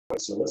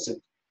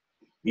solicit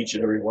each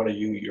and every one of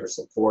you your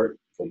support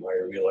for my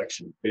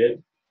re-election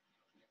bid.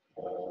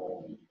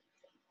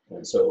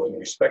 And so in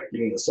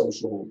respecting the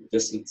social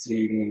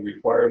distancing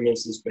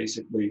requirements, this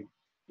basically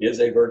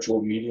is a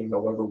virtual meeting.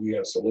 However, we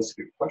have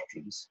solicited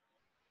questions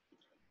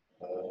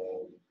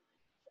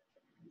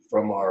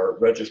from our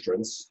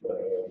registrants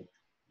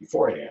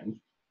beforehand,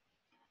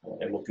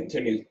 and we'll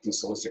continue to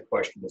solicit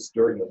questions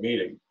during the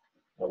meeting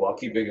while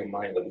keeping in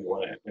mind that we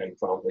want to end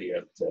promptly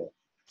at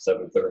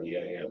 7:30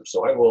 a.m.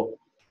 So I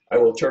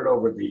will turn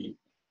over the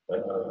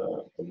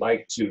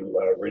mic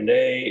to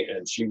Renee,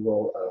 and she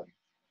will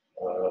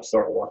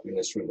start walking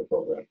us through the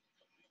program.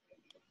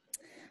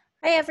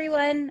 Hi,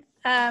 everyone.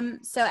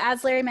 So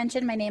as Larry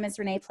mentioned, my name is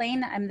Renee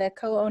Plain. I'm the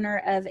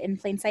co-owner of In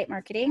Plain Sight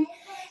Marketing.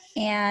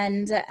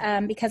 And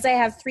because I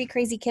have 3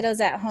 crazy kiddos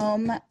at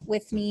home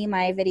with me,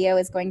 my video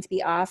is going to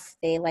be off.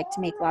 They like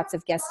to make lots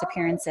of guest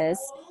appearances.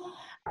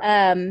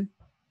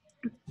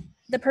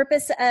 The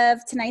purpose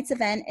of tonight's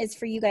event is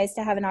for you guys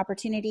to have an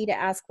opportunity to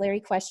ask Larry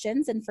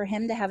questions and for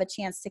him to have a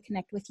chance to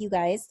connect with you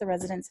guys, the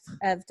residents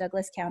of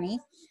Douglas County,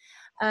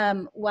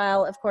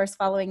 while, of course,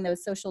 following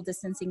those social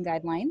distancing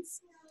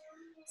guidelines.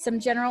 Some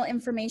general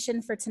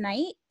information for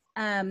tonight.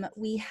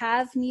 We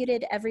have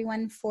muted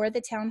everyone for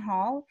the town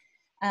hall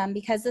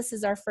because this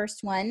is our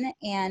first one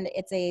and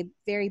it's a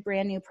very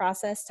brand new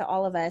process to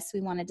all of us.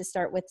 We wanted to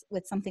start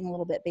with something a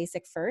little bit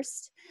basic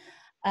first.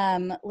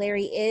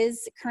 Larry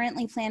is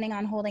currently planning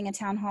on holding a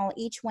town hall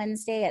each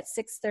Wednesday at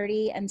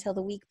 6:30 until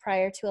the week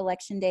prior to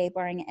Election Day,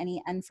 barring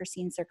any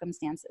unforeseen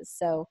circumstances.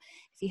 So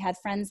if you had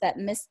friends that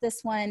missed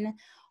this one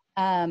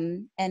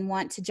and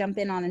want to jump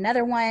in on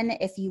another one,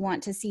 if you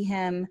want to see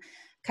him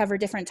cover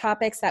different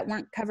topics that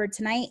weren't covered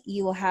tonight,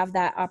 you will have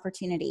that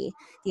opportunity.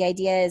 The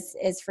idea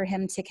is for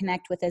him to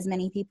connect with as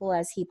many people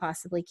as he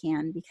possibly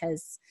can,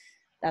 because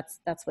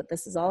that's what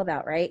this is all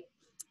about, right?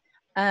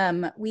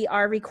 We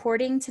are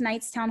recording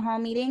tonight's town hall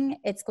meeting.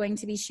 It's going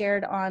to be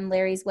shared on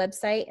Larry's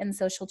website and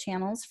social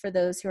channels for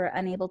those who are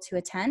unable to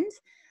attend.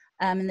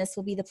 And this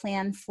will be the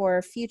plan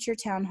for future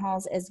town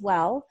halls as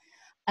well.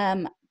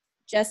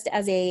 Just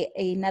as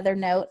another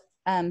note,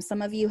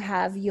 some of you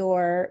have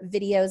your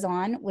videos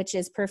on, which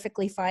is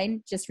perfectly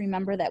fine. Just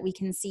remember that we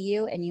can see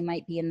you and you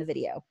might be in the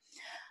video.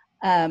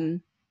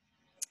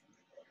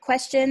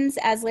 Questions,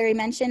 as Larry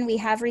mentioned, we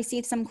have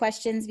received some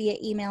questions via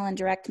email and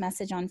direct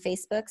message on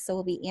Facebook, so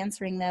we'll be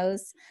answering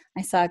those.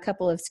 I saw a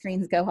couple of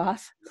screens go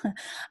off.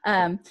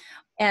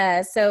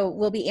 So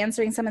we'll be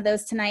answering some of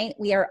those tonight.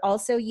 We are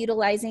also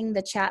utilizing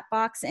the chat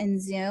box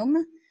in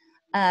Zoom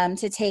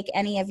to take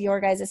any of your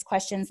guys'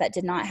 questions that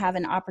did not have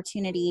an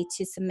opportunity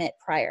to submit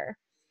prior.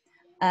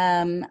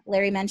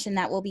 Larry mentioned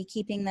that we'll be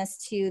keeping this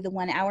to the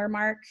 1 hour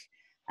mark.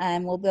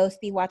 We'll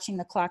both be watching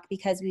the clock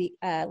because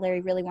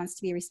Larry really wants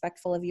to be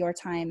respectful of your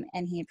time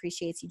and he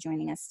appreciates you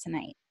joining us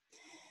tonight.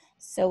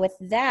 So with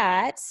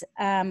that,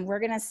 we're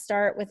gonna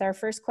start with our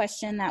first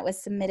question that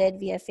was submitted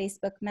via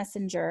Facebook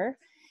Messenger.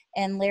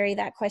 And Larry,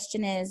 that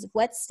question is,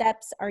 what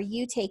steps are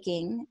you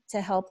taking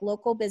to help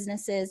local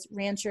businesses,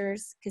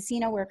 ranchers,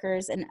 casino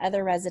workers, and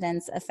other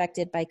residents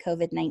affected by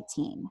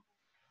COVID-19?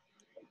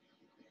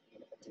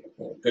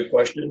 Good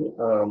question.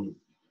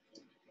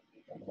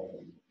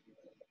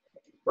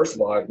 First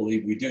of all, I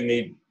believe we do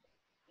need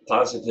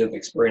positive,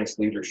 experienced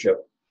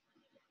leadership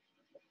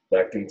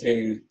that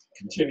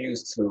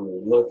continues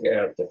to look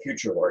at the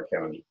future of our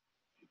county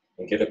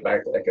and get it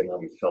back to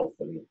economic health.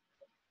 And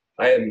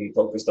I am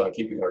focused on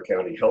keeping our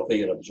county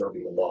healthy and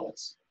observing the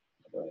laws.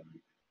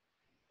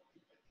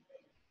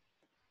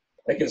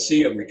 I can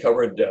see a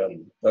recovered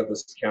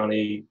Douglas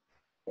County,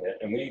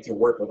 and we need to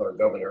work with our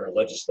governor and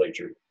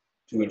legislature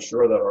to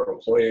ensure that our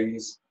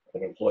employees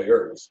and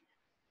employers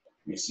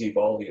receive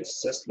all the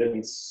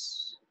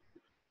assistance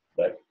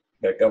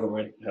that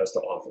government has to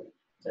offer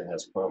and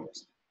has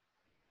promised.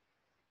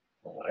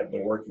 I've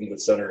been working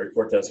with Senator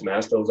Cortez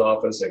Mastro's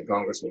office and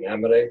Congressman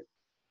Amade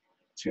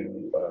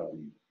to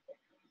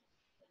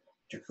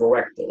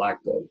correct the lack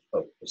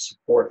of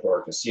support for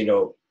our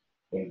casino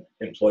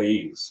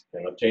employees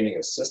and obtaining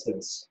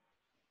assistance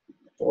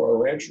for our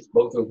ranchers,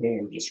 both of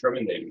whom were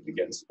discriminated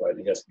against by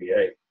the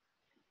SBA.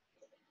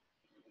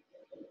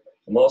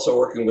 I'm also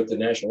working with the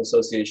National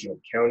Association of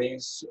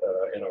Counties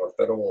and our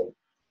federal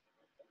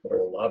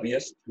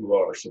lobbyists who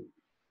are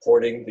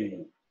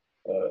supporting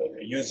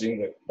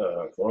using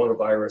the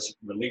coronavirus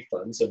relief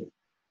funds and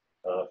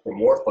for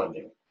more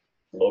funding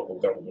to local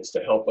governments to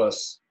help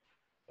us,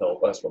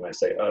 when I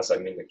say us, I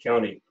mean the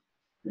county,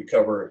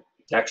 recover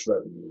tax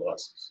revenue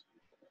losses.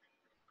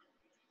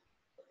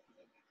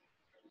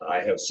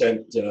 I have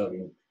sent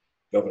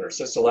Governor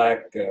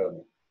Sisolak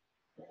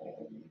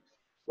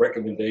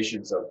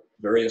recommendations of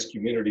various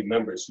community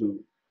members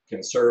who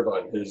can serve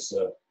on his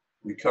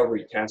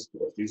recovery task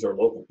force. These are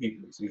local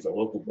people, these are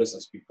local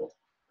business people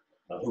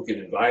who can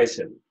advise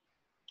him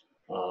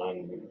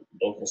on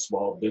local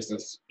small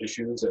business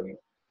issues and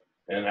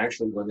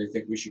actually when they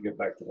think we should get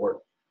back to work.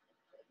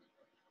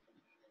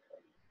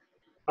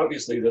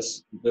 Obviously,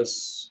 this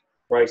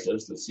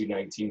crisis, the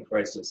C-19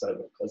 crisis,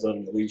 has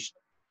unleashed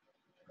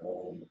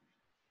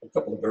a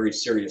couple of very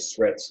serious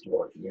threats to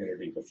our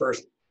community. The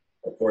first,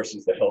 of course,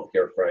 is the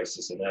healthcare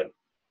crisis, and that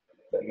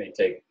may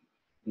take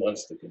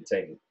months to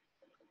contain.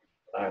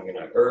 I mean,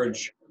 I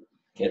urge,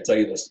 can't tell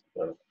you this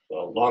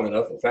long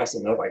enough or fast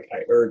enough,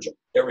 I urge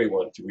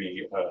everyone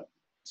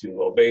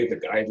to obey the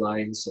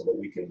guidelines so that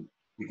we can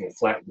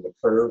flatten the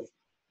curve.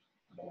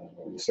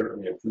 We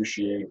certainly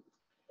appreciate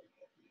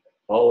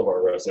all of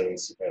our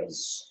residents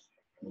as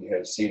we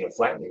have seen a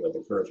flattening of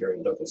the curve here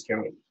in Douglas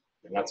County,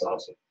 and that's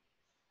awesome.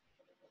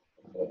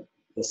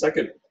 The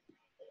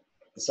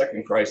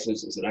second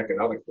crisis is an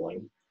economic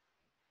one,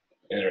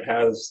 and it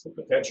has the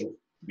potential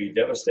to be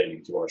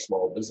devastating to our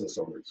small business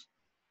owners,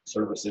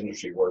 service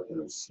industry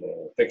workers,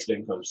 fixed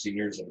income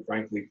seniors, and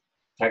frankly,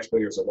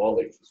 taxpayers of all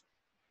ages.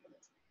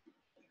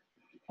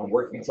 I'm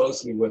working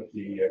closely with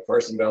the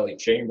Carson Valley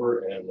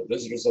Chamber and the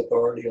Visitors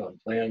Authority on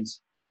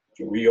plans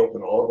to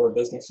reopen all of our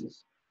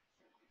businesses.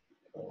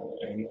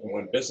 And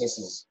when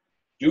businesses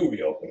do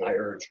reopen, I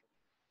urge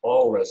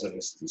all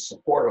residents to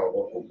support our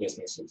local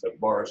businesses at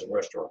bars and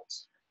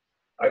restaurants.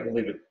 I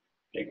believe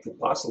it could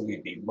possibly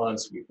be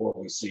months before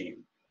we see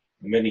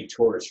many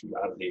tourists from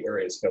out of the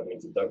areas coming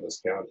into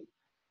Douglas County.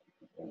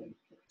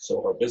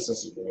 So our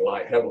businesses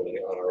rely heavily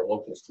on our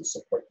locals to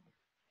support them.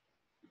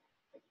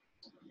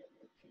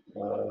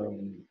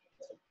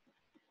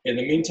 In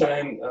the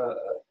meantime,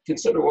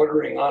 consider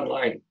ordering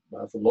online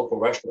from local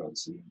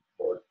restaurants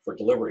or for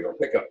delivery or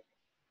pickup.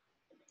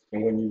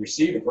 And when you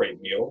receive a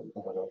great meal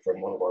from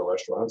one of our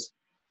restaurants,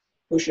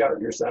 push out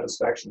your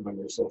satisfaction on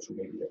your social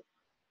media.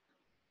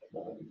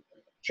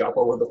 Shop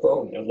over the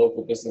phone at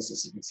local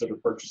businesses and consider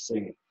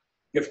purchasing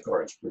gift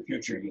cards for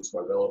future use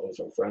by relatives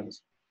or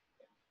friends.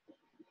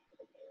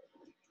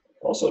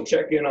 Also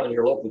check in on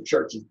your local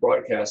church's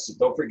broadcasts, and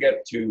don't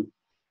forget to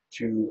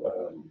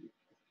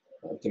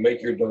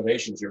make your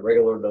donations, your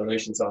regular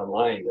donations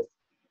online,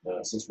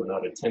 since we're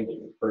not attending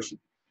in person.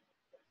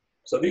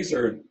 So these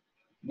are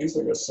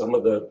just some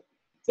of the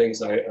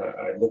things I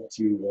look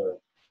to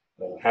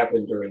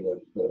happen during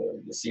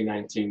the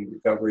C-19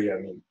 recovery. I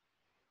mean,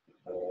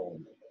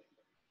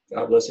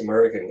 God bless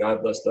America and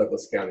God bless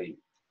Douglas County.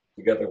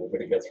 Together, we're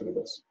going to get through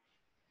this.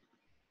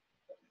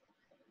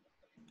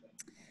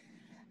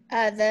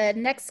 The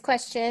next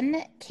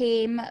question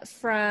came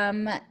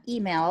from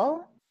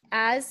email.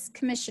 As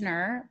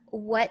commissioner,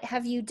 what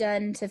have you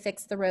done to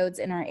fix the roads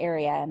in our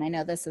area? And I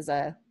know this is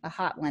a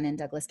hot one in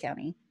Douglas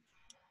County.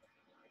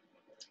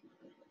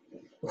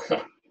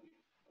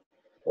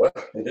 Well,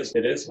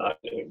 it is hot.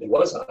 It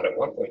was hot at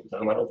one point in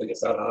time. I don't think it's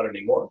that hot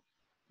anymore.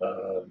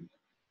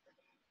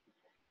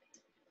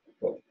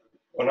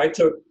 When I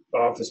took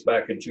office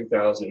back in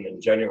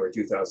January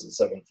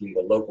 2017,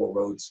 the local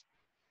roads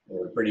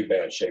were in pretty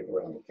bad shape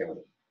around the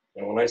county.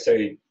 And when I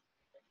say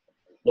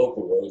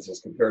local roads,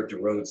 as compared to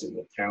roads in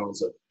the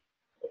towns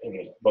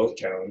in both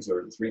towns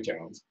or the three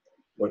towns,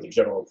 or the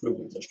general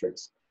improvement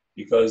districts,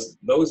 because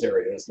those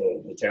areas,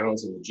 the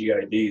towns and the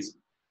GIDs,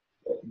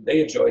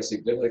 they enjoy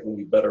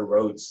significantly better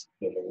roads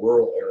than the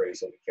rural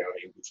areas of the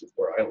county, which is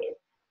where I live.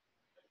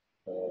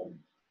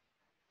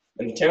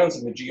 And the towns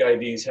and the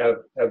GIDs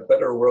have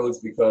better roads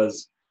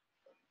because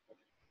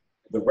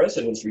the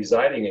residents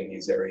residing in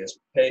these areas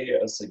pay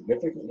a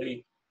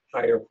significantly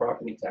higher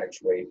property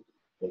tax rate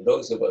than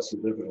those of us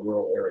who live in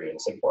rural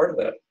areas. And part of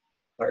that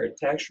higher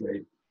tax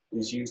rate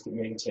is used to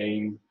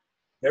maintain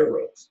their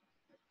roads.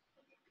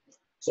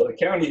 So the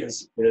county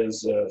is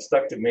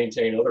stuck to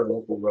maintain other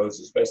local roads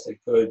as best they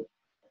could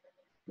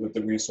with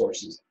the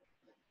resources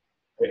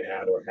they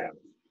had or have.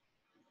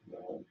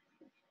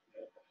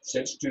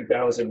 Since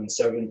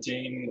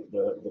 2017,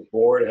 the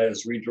board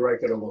has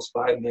redirected almost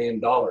 $5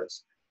 million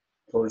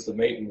towards the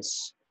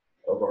maintenance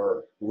of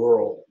our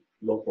rural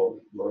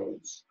local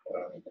roads.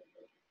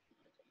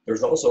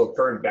 There's also a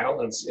current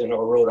balance in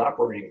our road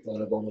operating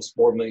plan of almost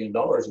 $4 million,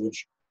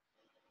 which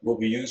will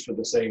be used for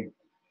the same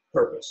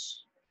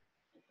purpose.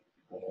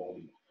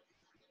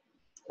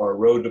 Our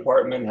road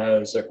department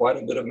has quite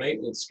a bit of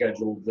maintenance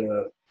scheduled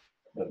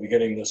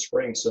beginning this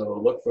spring, so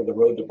look for the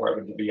road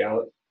department to be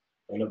out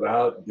and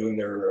about doing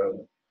their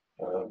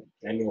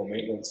annual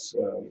maintenance.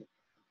 And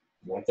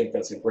I think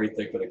that's a great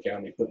thing for the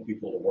county, putting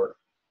people to work.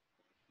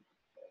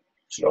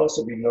 It should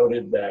also be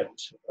noted that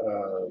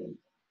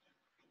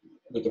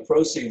with the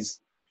proceeds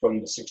from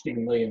the $16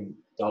 million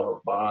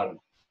bond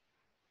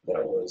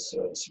that was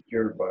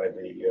secured by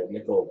the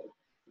nickel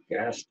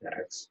gas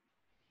tax,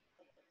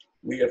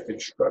 we have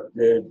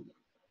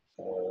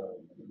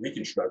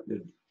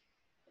reconstructed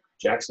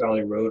Jacks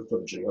Valley Road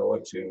from Genoa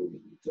to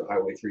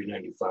Highway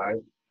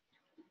 395.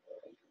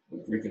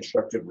 We've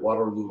reconstructed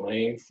Waterloo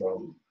Lane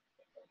from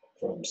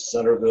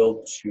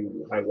Centerville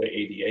to Highway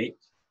 88.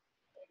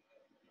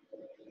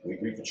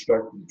 We've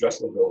reconstructed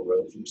Dresslerville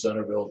Road from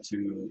Centerville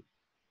to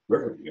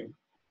Riverview.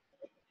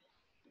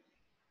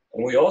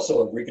 And we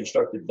also have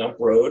reconstructed Dump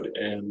Road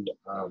and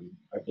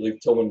I believe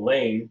Tillman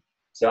Lane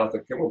south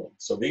of Kimberlin.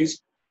 So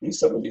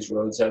some of these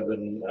roads had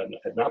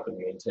not been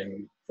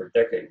maintained for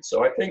decades.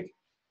 So I think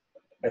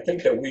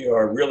that we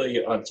are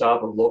really on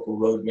top of local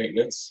road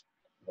maintenance.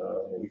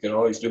 We can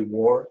always do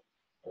more.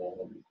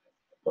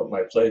 but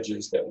my pledge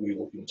is that we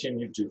will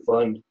continue to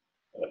fund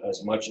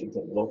as much into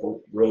the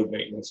local road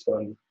maintenance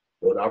fund,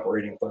 road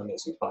operating fund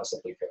as we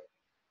possibly can.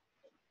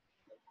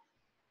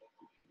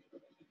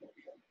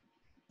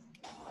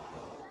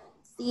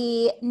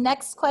 The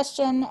next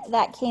question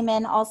that came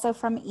in also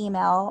from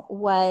email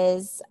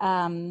was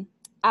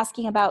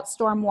asking about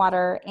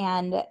stormwater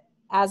and,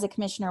 as a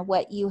commissioner,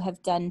 what you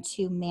have done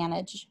to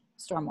manage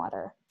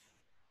stormwater.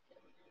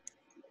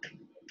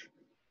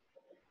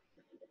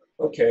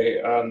 Okay,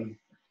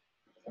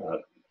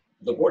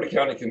 the Board of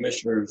County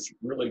Commissioners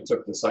really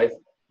took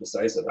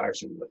decisive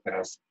action in the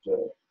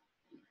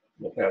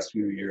past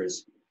few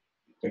years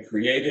and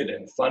created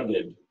and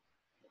funded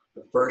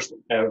the first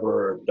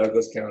ever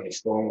Douglas County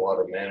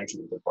Stormwater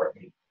Management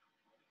Department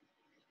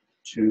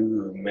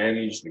to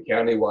manage the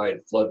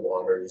countywide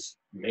floodwaters,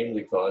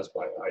 mainly caused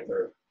by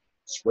either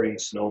spring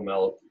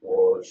snowmelt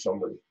or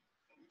summer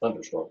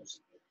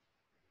thunderstorms.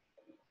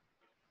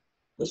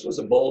 This was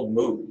a bold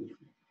move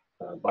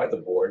by the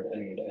board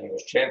and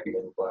was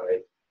championed by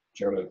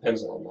Chairman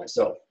Penzel and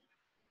myself.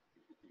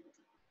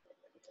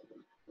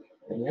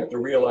 And you have to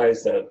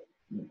realize that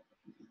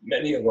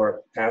many of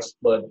our past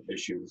flood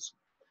issues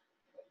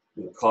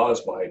were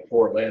caused by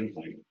poor land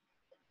planning,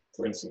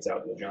 for instance,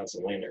 out in the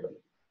Johnson Lane area.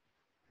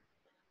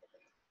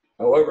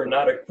 However,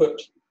 now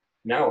equipped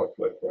with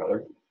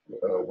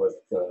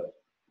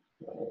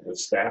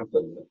staff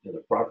and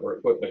the proper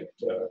equipment,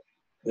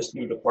 this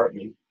new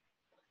department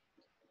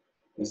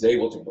is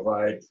able to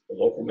provide the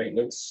local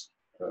maintenance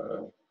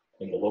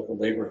in the local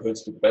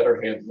neighborhoods to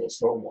better handle the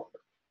stormwater.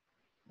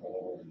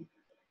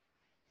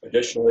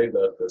 Additionally,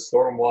 the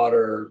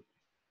stormwater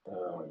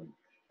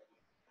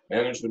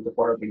management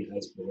department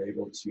has been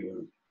able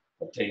to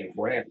obtain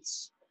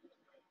grants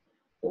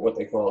for what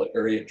they call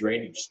area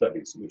drainage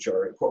studies, which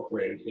are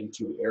incorporated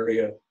into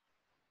area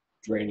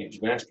drainage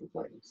master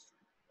plans,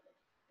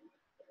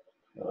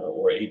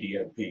 or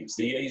ADMPs.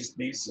 These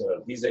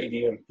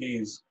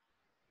ADMPs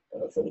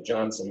for the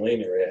Johnson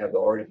Lane area have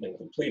already been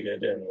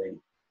completed, and the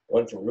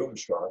one for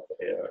Rubenstraat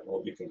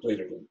will be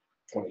completed in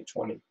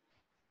 2020.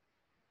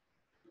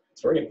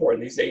 It's very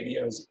important. These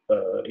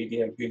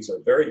ADMPs are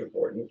very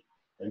important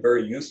and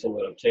very useful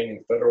in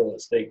obtaining federal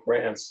and state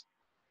grants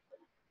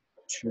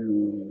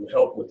to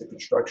help with the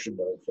construction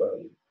of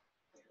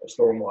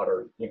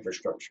stormwater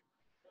infrastructure.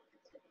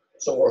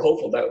 So we're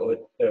hopeful that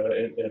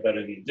that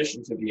in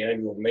addition to the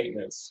annual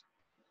maintenance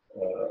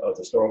of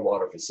the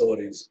stormwater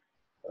facilities,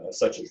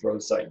 such as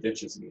roadside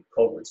ditches and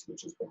culverts,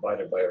 which is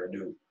provided by our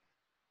new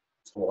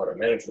stormwater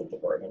management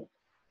department,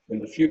 in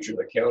the future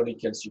the county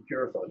can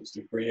secure funds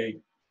to create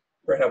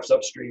perhaps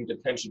upstream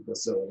detention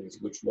facilities,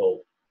 which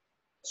will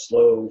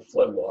slow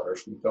floodwaters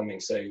from coming,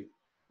 say,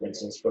 for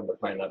instance, from the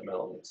Pine Nut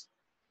Mountains.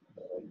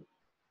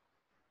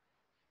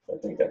 I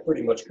think that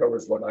pretty much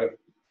covers what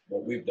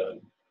we've done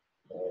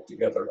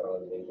together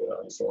on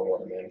the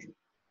stormwater management.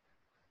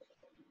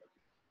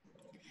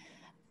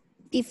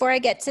 Before I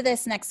get to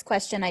this next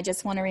question, I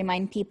just want to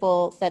remind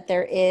people that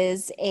there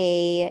is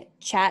a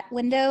chat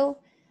window.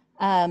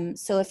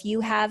 So if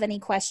you have any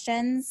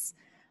questions,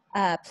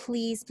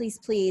 please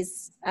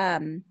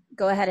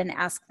go ahead and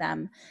ask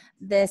them.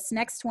 This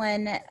next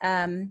one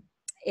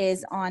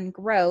is on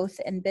growth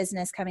and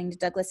business coming to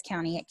Douglas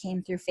County. It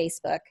came through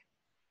Facebook.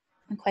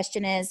 The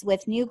question is,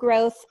 with new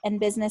growth and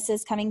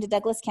businesses coming to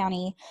Douglas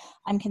County,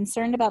 I'm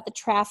concerned about the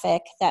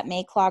traffic that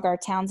may clog our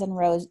towns and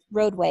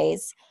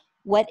roadways.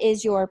 What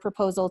is your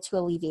proposal to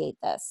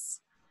alleviate this?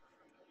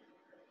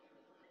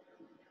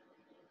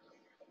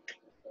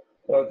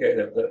 Okay,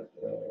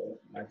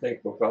 I think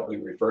we're probably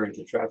referring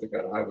to traffic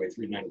on Highway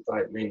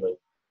 395 mainly.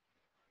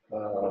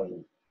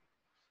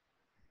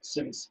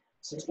 Since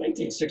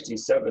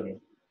 1967,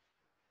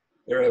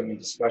 there have been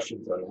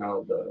discussions on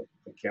how the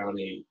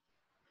county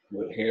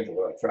would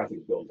handle a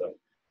traffic buildup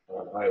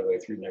on Highway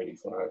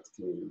 395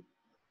 through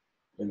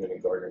Linden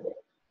and Gardnerville.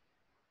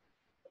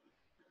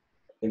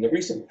 In the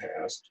recent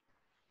past,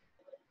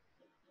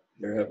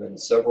 there have been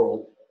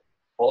several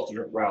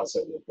alternate routes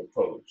that were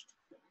proposed.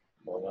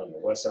 One on the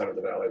west side of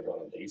the valley, one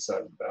on the east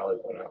side of the valley,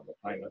 one out in the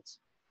Pine Nuts.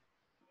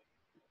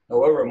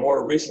 However,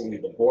 more recently,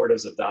 the board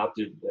has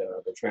adopted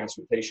the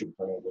transportation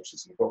plan, which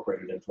is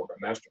incorporated into our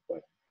master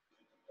plan,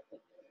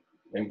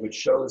 and which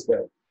shows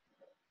that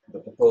the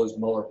proposed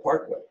Muller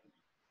Parkway,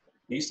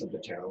 east of the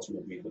towns,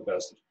 will be the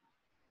best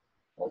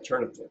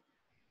alternative.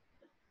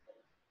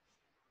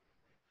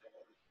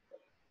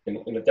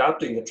 In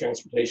adopting the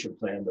transportation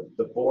plan,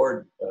 the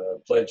board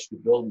pledged to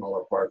build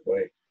Muller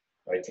Parkway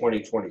by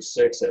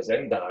 2026, as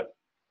NDOT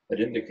had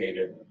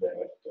indicated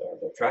that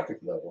the traffic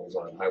levels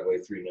on Highway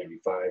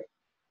 395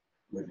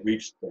 would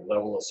reach the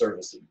level of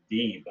service of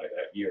D by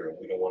that year, and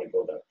we don't want to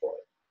go that far.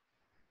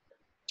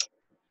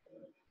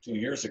 2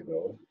 years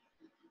ago,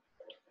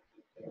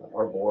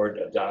 our board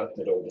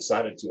adopted or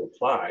decided to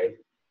apply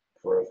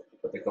for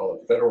what they call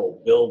a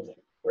federal build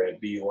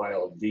grant,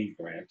 BUILD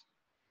grant,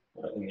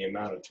 in the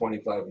amount of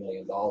 $25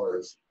 million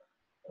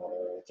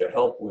to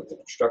help with the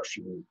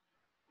construction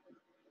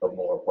of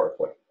Muller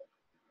Parkway.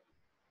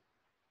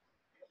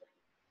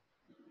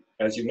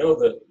 As you know,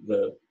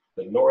 the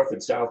the north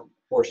and south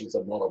portions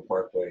of Muller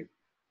Parkway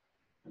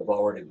have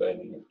already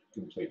been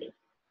completed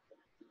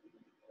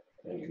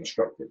and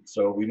constructed.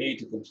 So we need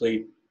to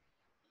complete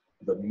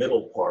the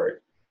middle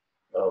part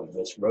of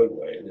this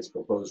roadway, this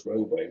proposed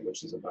roadway,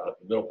 which is about,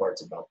 the middle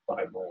part's about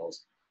 5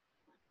 miles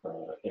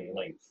in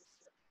length.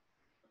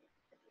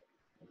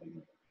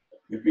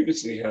 We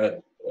previously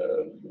had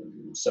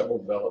several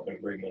development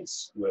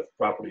agreements with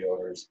property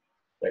owners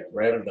that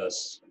granted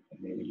us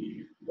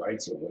the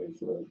rights of way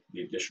for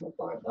the additional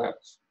 5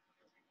 miles.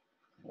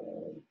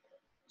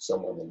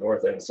 Some on the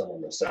north end, some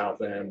on the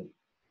south end,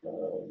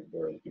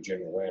 where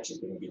Virginia Ranch is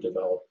going to be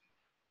developed,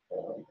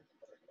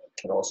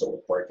 and also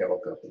with Park Cattle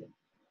Company.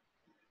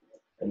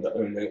 And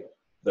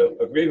the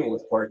agreement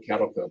with Park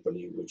Cattle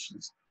Company, which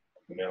is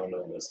now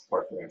known as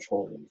Park Ranch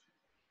Holdings,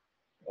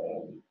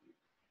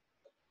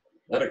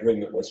 that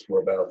agreement was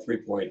for about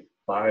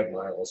 3.5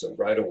 miles of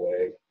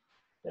right-of-way,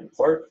 and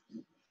Park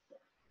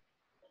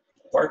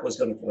was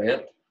going to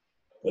grant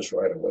this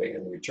right-of-way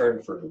in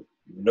return for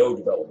no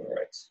development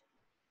rights.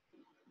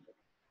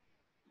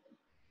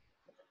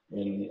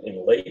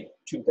 In late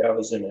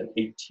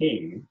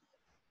 2018,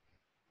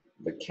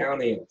 the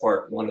county and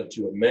Park wanted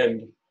to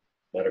amend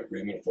that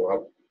agreement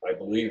for, I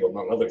believe,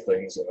 among other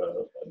things,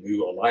 a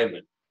new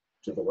alignment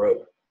to the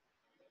road.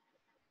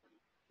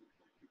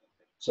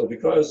 So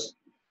because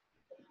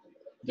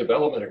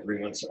development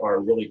agreements are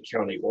really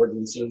county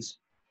ordinances,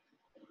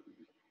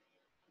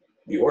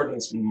 the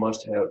ordinance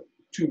must have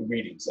 2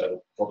 readings at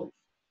public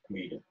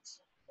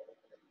meetings.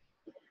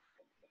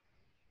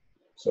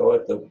 So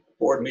at the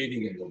board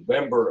meeting in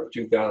November of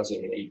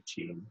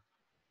 2018,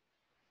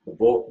 the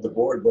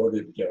board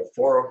voted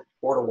 4-1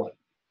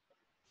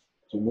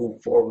 to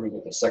move forward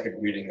with the second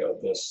reading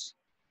of this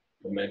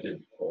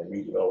amended or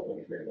new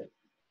development agreement.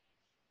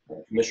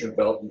 Commissioner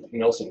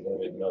Nelson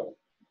voted no.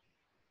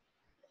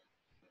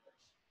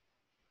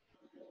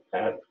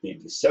 At the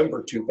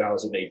December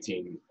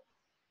 2018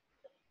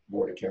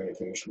 Board of County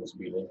Commissioners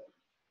meeting,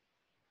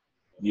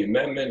 the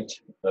amendment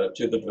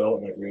to the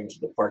development agreement,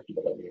 to the park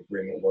development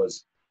agreement,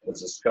 was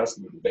discussed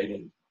and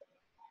debated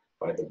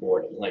by the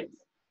board at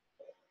length.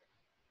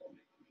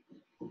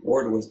 The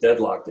board was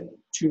deadlocked in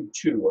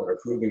 2-2 on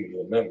approving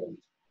the amendment,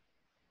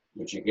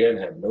 which again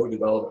had no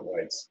development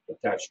rights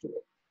attached to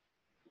it.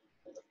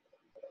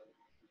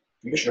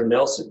 Commissioner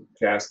Nelson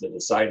cast the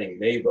deciding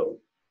nay vote,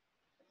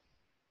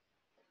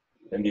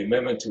 and the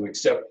amendment to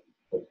accept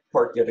the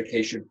park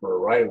dedication for a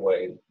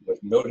right-of-way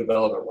with no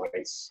development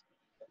rights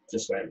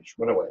just vanished,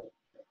 went away.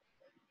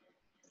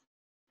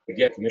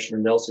 Again, Commissioner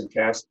Nelson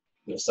cast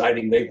the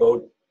deciding nay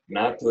vote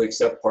not to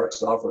accept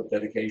Park's offer of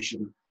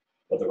dedication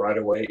of the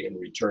right-of-way in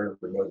return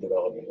for no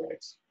development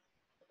rights.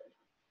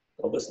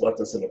 Well, this left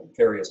us in a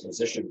precarious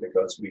position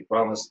because we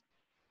promised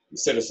the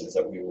citizens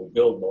that we will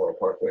build Laurel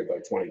Parkway by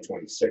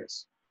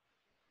 2026.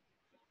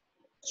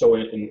 So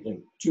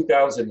in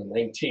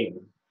 2019,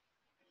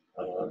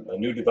 a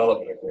new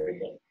development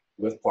agreement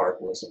with Park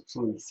was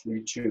approved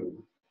 3-2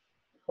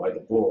 by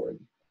the board,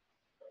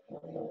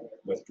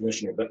 with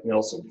Commissioner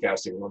Nelson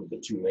casting one of the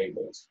 2 nay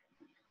votes.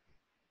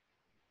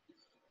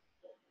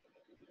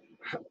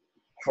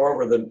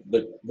 However,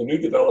 the new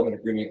development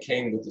agreement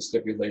came with the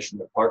stipulation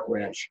that Park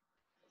Ranch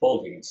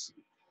Holdings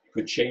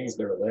could change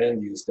their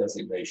land use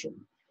designation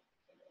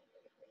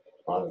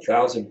on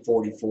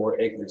 1,044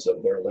 acres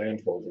of their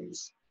land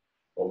holdings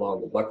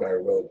along the Buckeye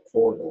Road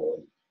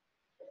corridor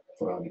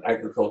from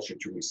agriculture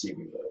to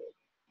receiving road.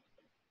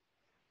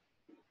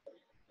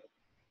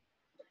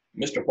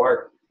 Mr.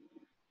 Park,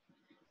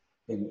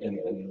 in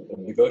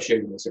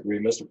negotiating this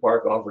agreement, Mr.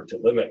 Park offered to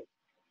limit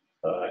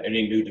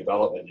any new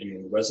development, any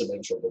new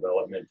residential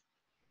development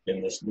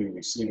in this new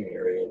receiving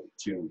area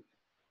to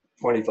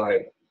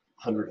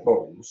 2,500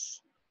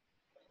 homes,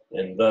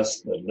 and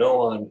thus the no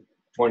on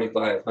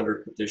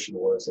 2,500 petition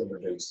was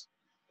introduced.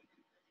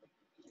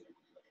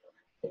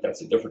 But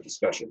that's a different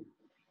discussion.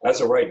 As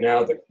of right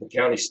now, the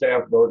county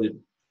staff voted,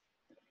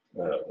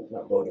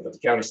 not voted, but the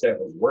county staff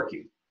is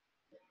working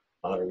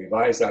on a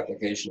revised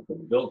application for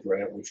the build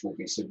grant, which will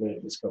be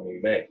submitted this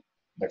coming May,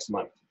 next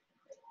month.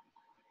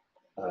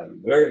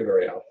 I'm very,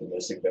 very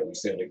optimistic that we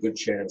stand a good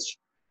chance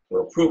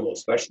for approval,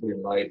 especially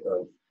in light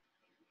of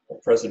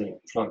President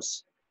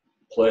Trump's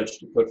pledge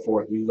to put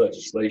forth new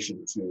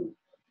legislation to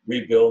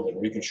rebuild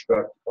and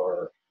reconstruct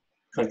our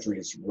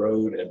country's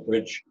road and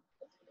bridge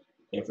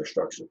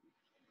infrastructure.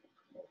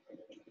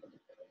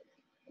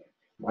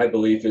 My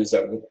belief is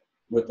that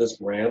with this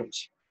grant,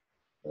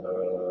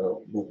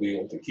 we'll be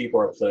able to keep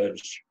our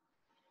pledge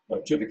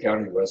to the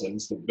county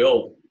residents to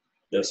build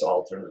this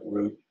alternate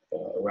route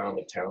around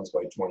the towns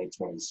by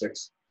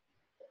 2026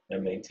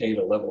 and maintain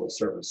a level of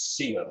service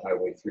C on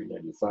Highway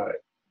 395.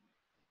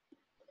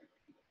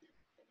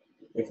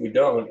 If we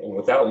don't, and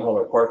without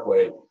Muller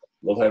Parkway,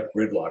 we'll have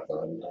gridlock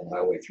on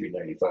Highway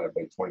 395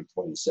 by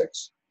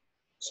 2026.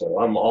 So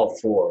I'm all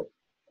for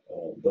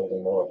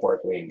building Muller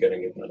Parkway and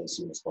getting it done as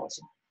soon as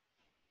possible.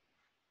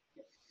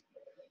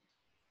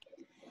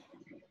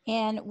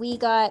 And we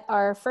got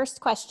our first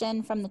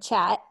question from the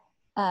chat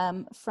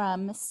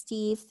from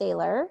Steve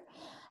Thaler.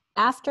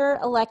 After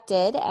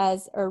elected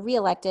or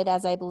re-elected,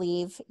 as I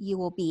believe you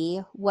will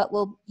be, what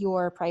will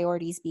your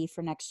priorities be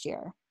for next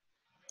year?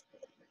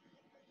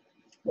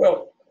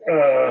 Well,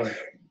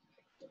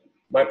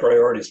 my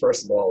priorities,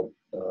 first of all,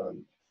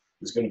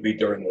 is going to be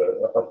during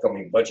the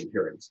upcoming budget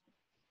hearings.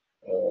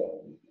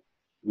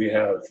 We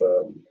have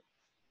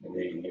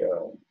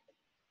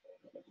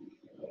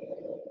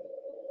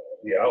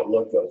the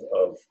outlook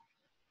of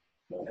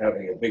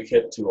having a big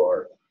hit to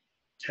our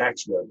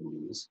tax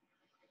revenues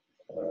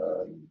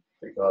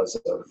because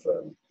of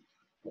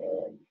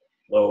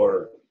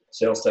lower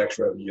sales tax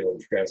revenue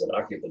and transit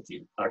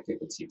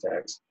occupancy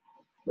tax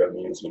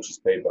revenues, which is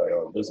paid by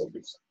our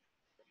visitors.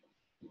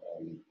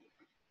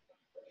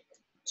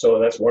 So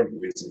that's one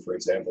reason, for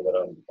example, that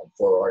I'm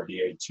for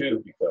RDA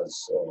 2,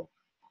 because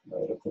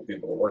to put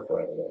people to work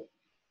right away.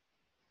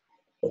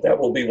 But that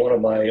will be one of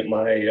my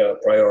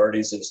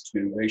priorities, is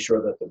to make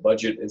sure that the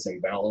budget is in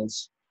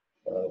balance,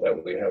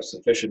 that we have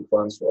sufficient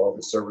funds for all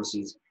the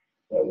services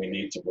that we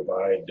need to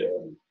provide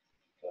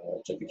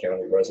to the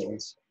county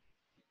residents.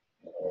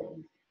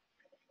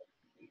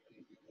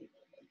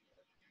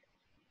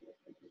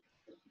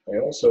 I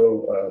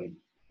also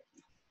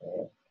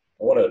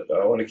I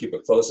want to keep a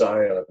close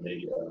eye on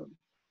the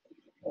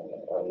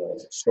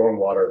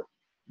stormwater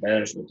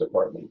management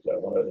department. I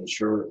want to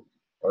ensure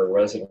our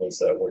residents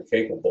that we're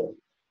capable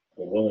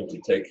and willing to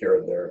take care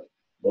of their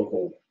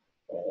local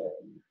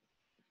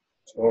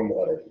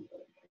stormwater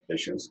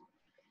issues.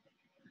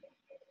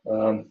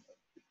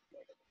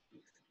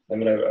 I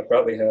mean, I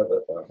probably have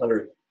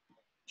 100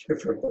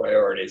 different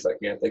priorities. I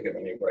can't think of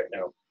any right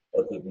now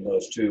other than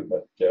those two,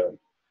 but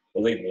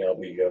believe me, I'll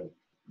be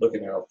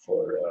looking out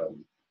for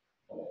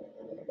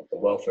the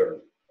welfare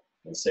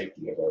and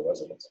safety of our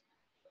residents.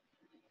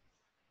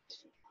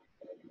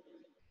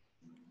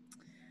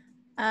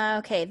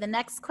 Okay, the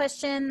next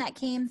question that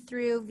came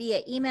through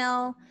via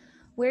email: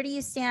 where do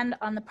you stand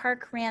on the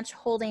Park Ranch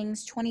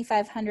Holdings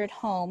 2,500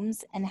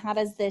 homes, and how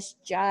does this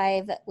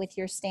jive with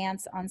your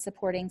stance on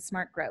supporting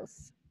smart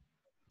growth?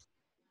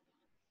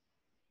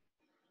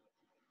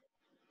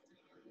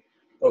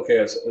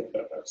 Okay,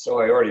 so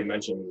I already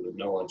mentioned the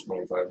no on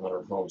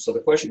 2,500 homes. So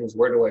the question is,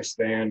 where do I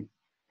stand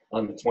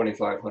on the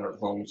 2,500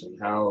 homes, and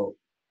how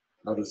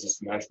does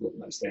this match with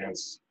my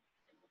stance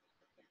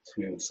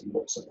to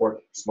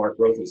support smart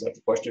growth? Is that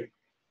the question?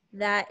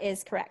 That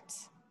is correct.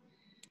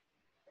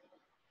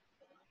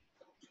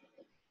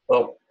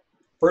 Well,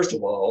 first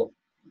of all,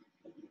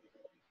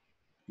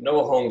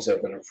 no homes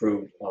have been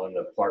approved on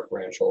the Park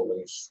Ranch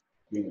Holdings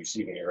new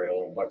receiving area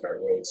on Buckeye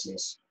Road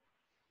since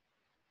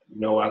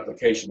no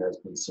application has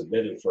been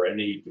submitted for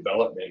any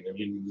development in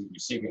any new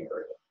receiving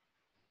area.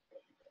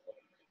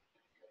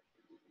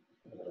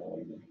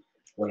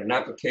 When an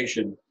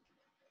application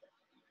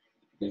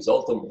is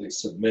ultimately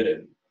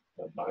submitted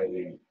by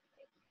the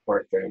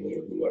Park family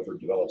or whoever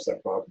develops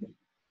that property,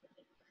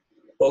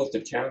 both the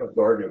town of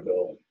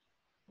Gardnerville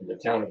and the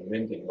town of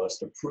Minden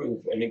must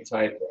approve any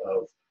type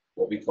of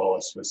what we call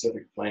a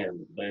specific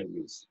plan, land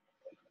use.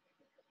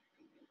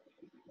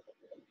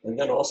 And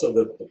then also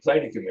the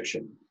planning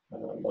commission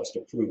must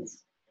approve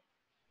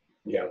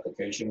the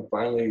application. And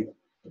finally,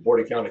 the Board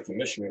of County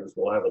Commissioners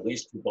will have at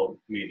least 2 public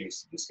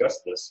meetings to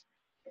discuss this.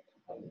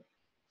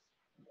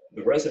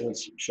 The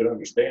residents should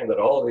understand that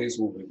all of these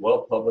will be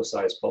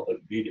well-publicized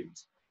public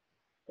meetings,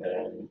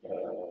 and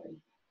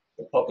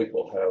the public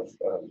will have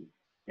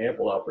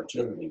ample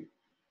opportunity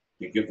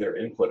to give their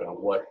input on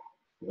what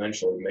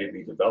eventually may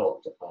be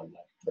developed upon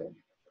that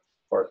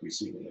park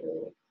receiving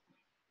area.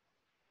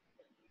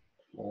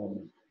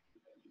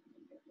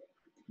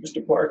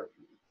 Mr. Park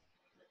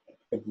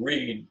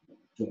agreed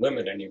to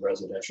limit any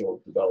residential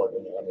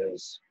development on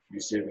his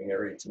receiving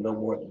area to no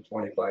more than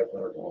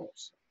 2,500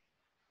 homes.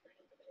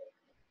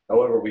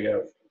 However, we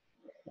have,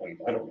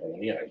 I don't have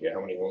any idea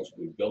how many homes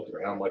we've built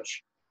or how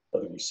much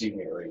of the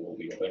receiving area will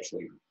be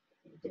eventually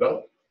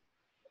developed.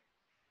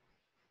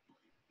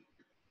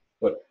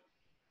 But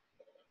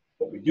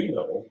what we do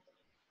know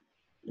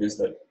is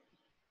that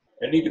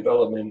any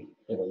development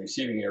in a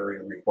receiving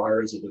area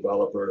requires a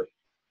developer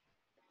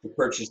to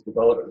purchase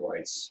development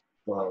rights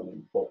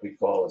from what we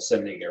call a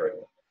sending area,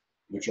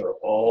 which are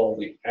all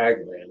the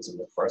ag lands in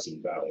the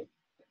Carson Valley.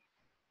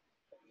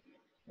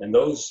 And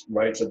those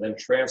rights are then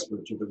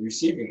transferred to the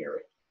receiving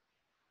area.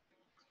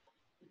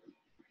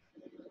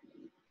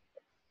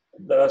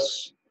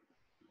 Thus,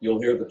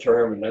 you'll hear the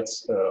term, and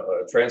that's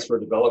transfer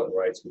development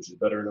rights, which is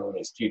better known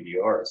as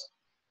TDRs.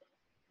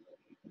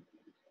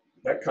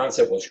 That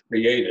concept was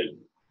created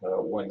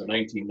when the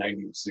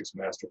 1996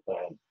 master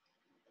plan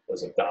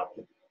was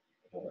adopted.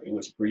 It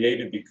was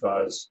created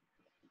because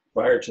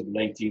prior to the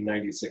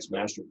 1996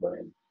 master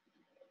plan,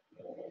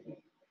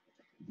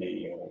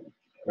 the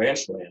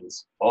ranch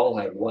lands all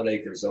had 1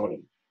 acre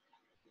zoning.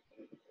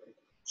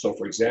 So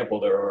for example,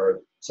 there are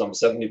some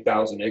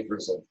 70,000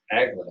 acres of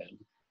ag land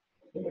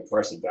in the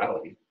Carson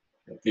Valley,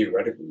 and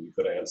theoretically you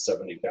could have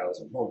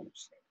 70,000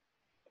 homes.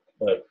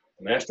 But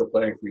the master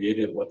plan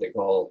created what they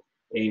call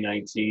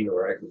A19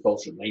 or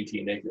agriculture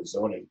 19 acre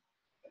zoning,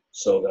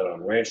 so that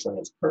on ranch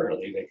lands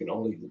currently they can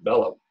only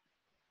develop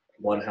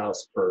one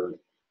house per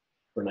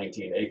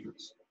 19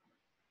 acres.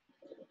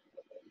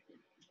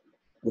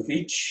 With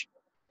each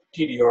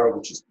TDR,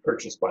 which is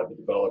purchased by the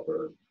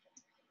developer,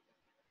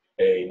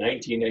 a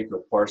 19-acre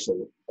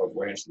parcel of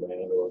ranch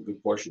land, or a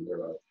good portion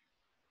thereof,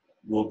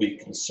 will be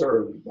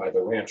conserved by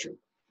the rancher.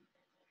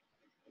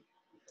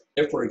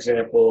 If, for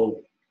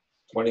example,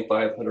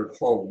 2,500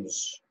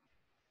 homes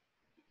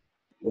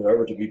were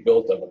ever to be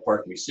built on the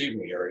park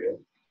receiving area,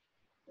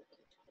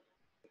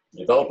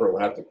 the developer will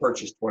have to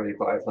purchase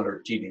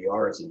 2,500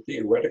 TDRs, and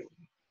theoretically,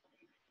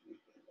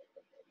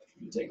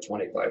 if you take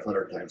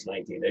 2,500 times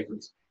 19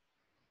 acres,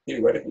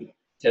 theoretically,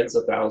 tens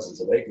of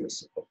thousands of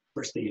acres of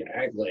pristine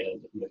ag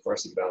land in the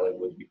Crescent Valley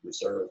would be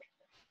preserved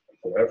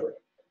forever.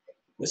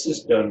 This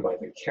is done by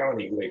the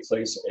county. They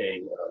place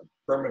a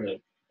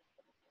permanent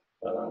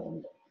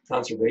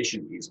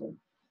conservation easement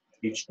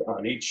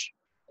on each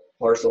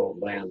parcel of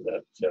land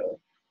that the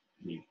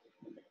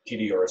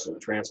TDRs were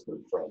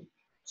transferred from.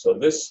 So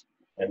this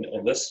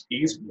this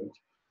easement,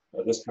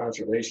 this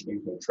conservation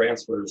easement,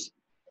 transfers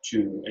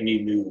to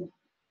any new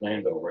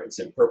landowner. It's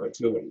in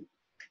perpetuity.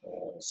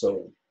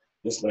 So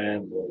this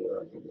land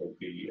will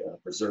be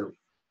preserved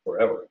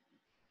forever.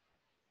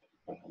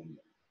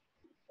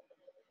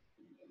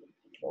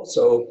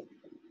 Also,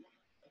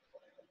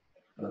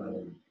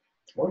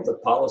 one of the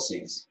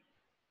policies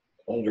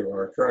under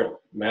our current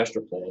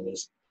master plan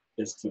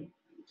is to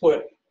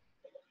put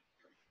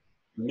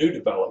new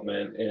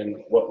development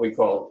in what we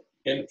call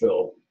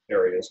infill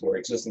areas where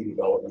existing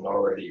development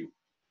already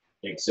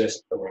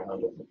exists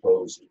around a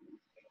proposed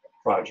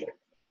project.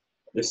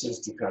 This is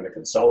to kind of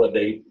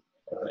consolidate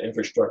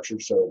infrastructure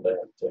so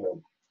that,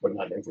 well,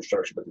 not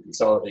infrastructure, but to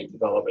consolidate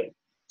development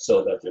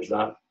so that there's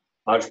not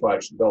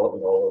hodgepodge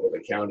development all over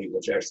the county,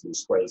 which actually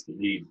spreads the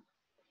need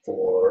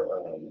for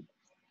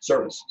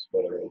services,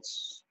 whether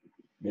it's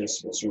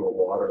municipal sewer,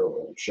 water,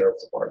 or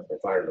sheriff's department or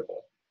fire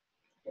department.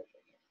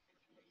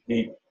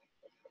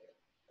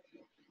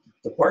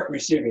 The park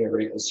receiving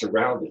area is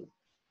surrounded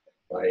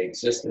by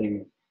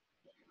existing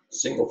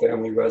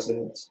single-family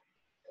residents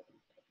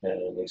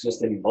and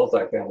existing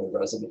multifamily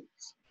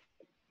residents.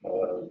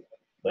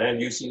 Land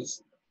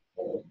uses,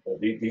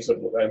 these are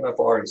the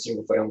MFR and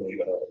single-family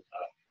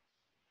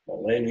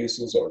land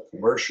uses, or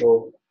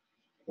commercial,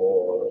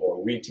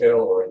 or retail,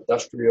 or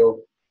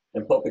industrial,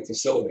 and public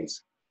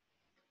facilities.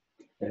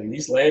 And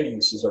these land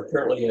uses are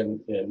currently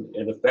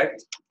in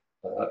effect,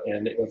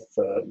 and if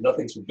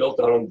nothing's been built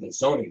on them, the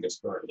zoning is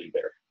currently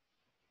there.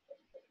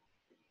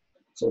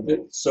 So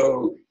the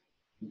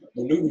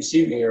new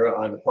receiving area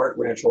on the Park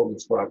Ranch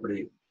Holdings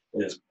property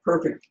is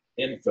perfect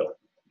infill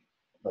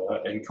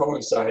and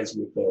coincides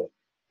with the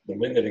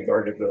Minden and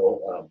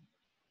Gardnerville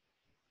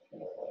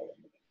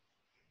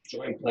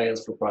joint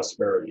plans for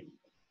prosperity.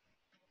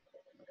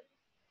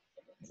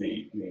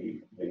 The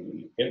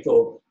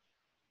infill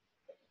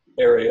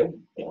area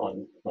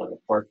on the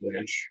Park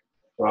Ranch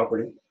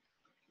property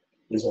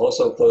is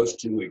also close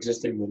to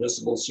existing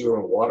municipal sewer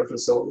and water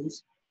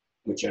facilities,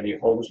 which any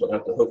homes would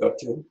have to hook up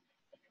to.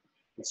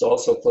 It's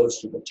also close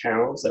to the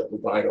towns that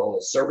provide all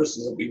the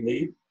services that we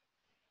need,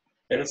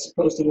 and it's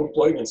close to the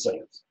employment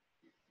centers.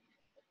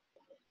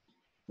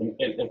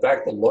 In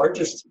fact, the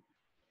largest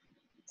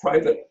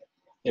private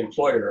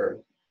employer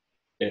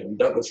in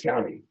Douglas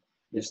County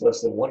is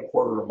less than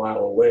 1/4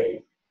 mile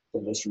away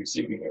from this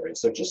receiving area.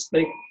 So just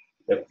think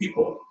that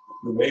people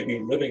who may be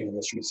living in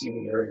this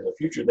receiving area in the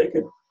future, they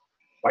could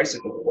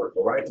bicycle to work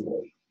or ride to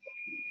work.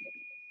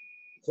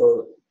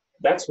 So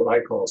that's what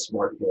I call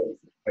smart growth.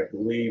 I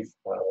believe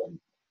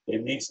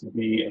it needs to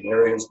be in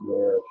areas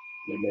where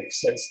it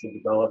makes sense to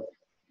develop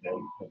and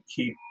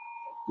keep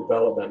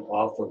development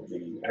off of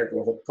the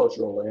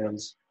agricultural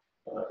lands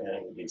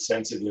and the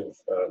sensitive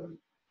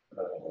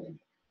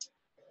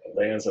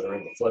lands that are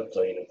in the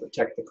floodplain, and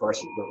protect the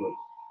Carson River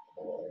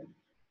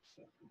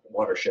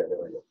watershed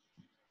area.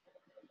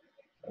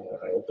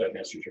 I hope that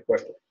answers your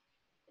question.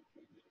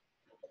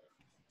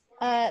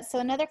 So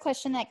another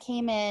question that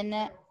came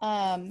in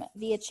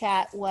via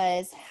chat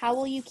was, how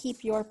will you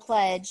keep your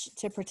pledge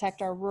to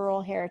protect our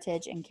rural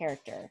heritage and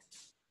character?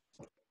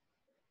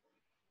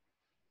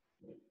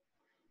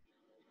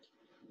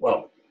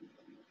 Well,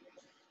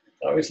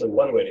 obviously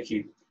one way to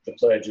keep the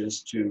pledge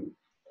is to,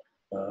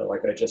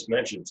 like I just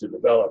mentioned, to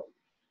develop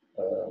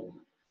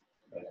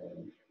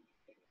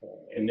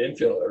in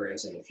infill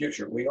areas in the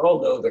future. We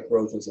all know that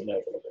growth is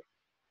inevitable.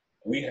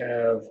 We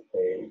have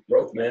a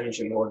growth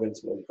management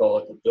ordinance, what we call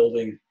it the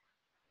Building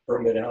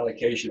Permit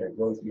Allocation and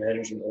Growth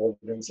Management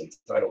Ordinance in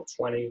Title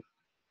 20,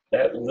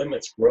 that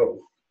limits growth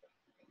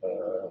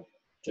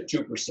to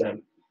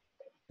 2%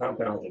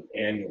 compounded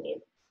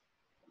annually.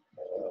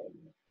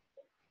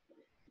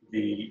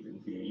 The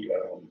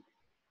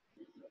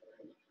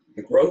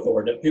growth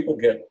ordinance, people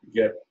get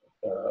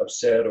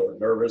upset or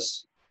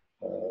nervous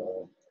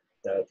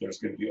that there's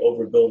going to be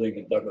overbuilding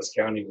in Douglas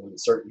County when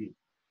certain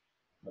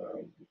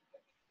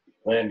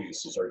land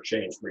uses are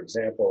changed. For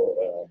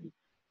example,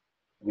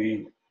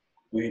 we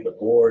the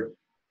board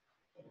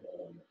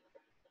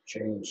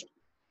changed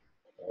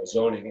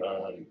zoning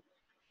on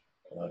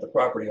the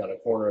property on the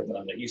corner,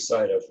 on the east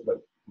side of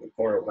the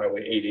corner of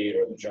Highway 88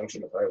 or the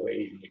junction of Highway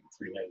 88 and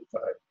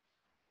 395.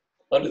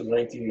 Under the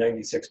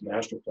 1996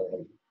 master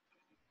plan,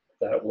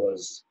 that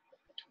was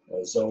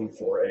zoned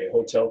for a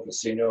hotel,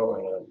 casino,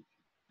 and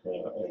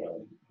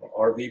an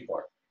RV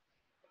park.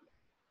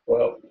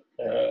 Well,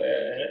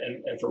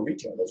 and for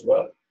retail as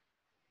well.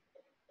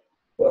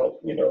 Well,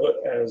 you know,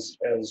 as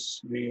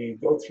we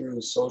go through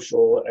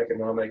social,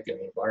 economic, and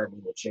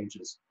environmental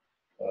changes,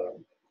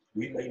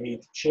 we may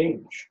need to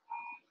change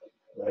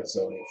that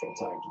zoning from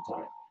time to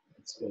time.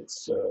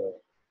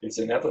 It's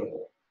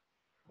inevitable.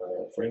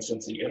 For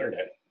instance, the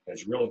internet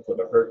has really put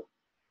a hurt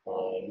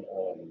on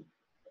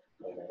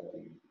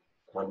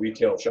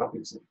retail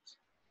shopping centers.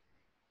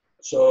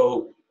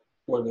 So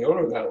when the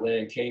owner of that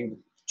land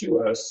came to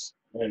us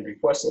and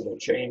requested a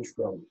change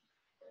from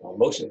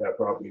most of that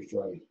property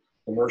from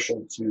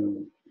commercial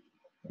to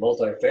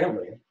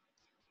multifamily,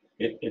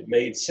 it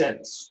made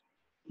sense.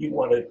 He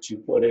wanted to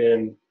put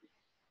in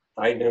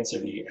high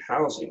density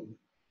housing,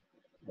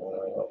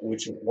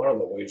 which is one of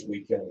the ways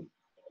we can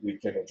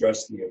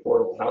address the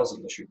affordable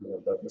housing issue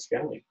in Douglas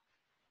County.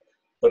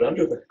 But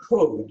under the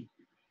code,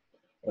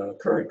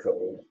 current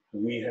code,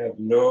 we have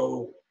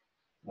no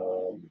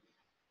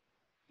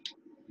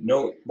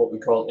what we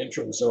call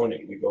interim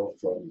zoning. We go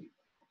from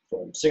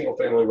single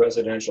family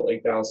residential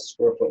 8,000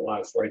 square foot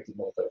lots right to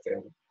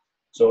multifamily.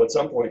 So at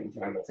some point in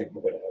time, I think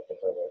we're going to have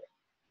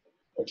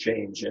a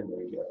change in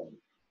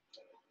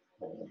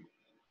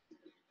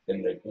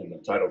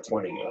the Title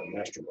 20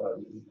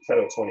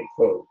 Title 20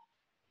 code.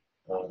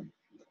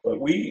 But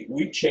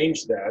we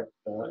changed that,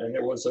 and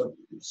there was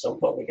some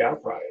public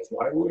outcry as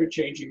why we were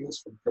changing this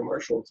from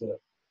commercial to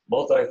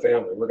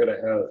multifamily. We're going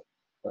to have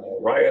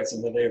riots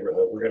in the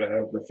neighborhood. We're going to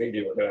have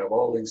graffiti. We're going to have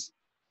all these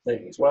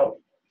things.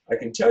 Well, I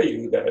can tell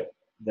you that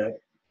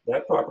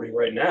property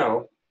right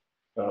now,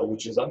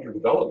 which is under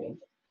development,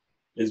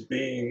 is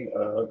being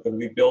going to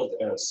be built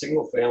as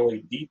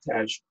single-family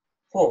detached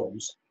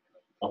homes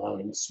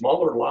on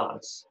smaller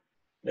lots,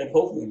 and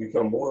hopefully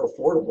become more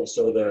affordable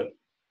so that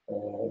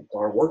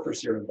our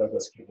workers here in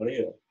Douglas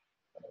County,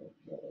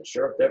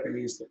 sheriff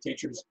deputies, the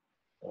teachers,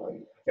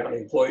 county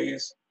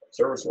employees,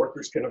 service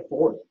workers can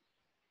afford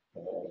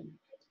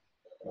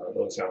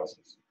those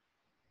houses.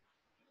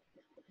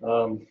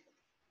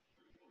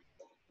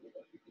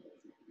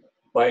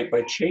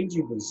 By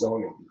changing the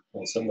zoning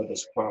on some of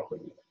this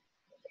property,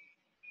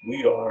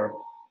 we are,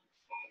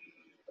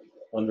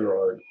 under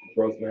our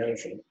growth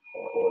management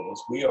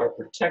ordinance, we are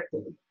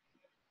protecting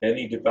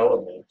any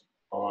development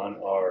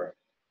on our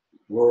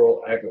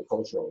rural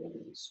agricultural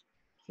lands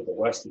to the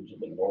west and to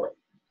the north.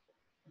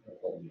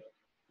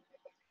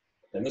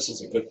 And this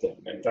is a good thing.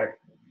 In fact,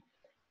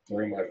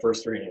 during my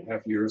first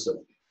 3.5 years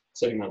of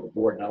sitting on the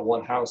board, not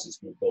one house has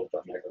been built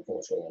on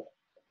agricultural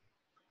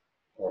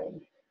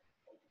land.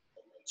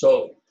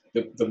 So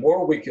the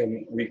more we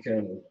can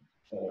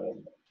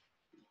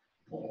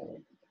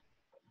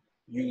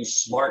use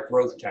smart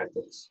growth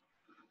tactics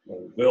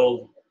and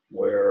build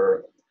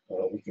where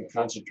we can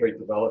concentrate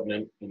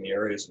development in the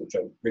areas which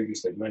I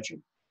previously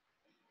mentioned,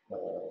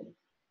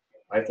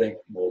 I think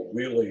will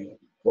really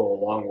go a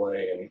long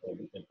way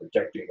in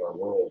protecting our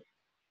rural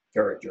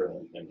character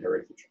and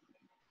heritage.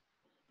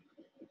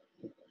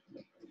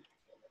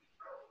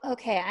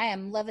 Okay, I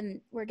am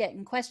loving, we're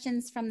getting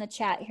questions from the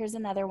chat. Here's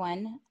another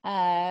one.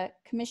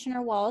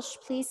 Commissioner Walsh,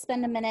 please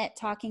spend a minute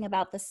talking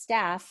about the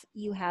staff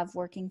you have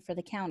working for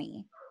the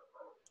county.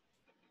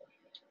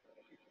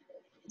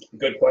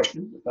 Good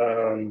question.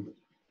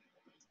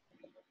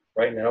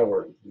 Right now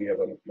we have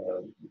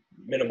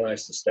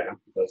minimized the staff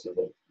because of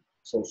the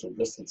social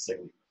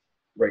distancing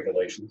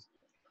regulations,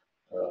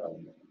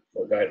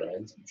 or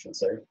guidelines, I should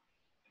say.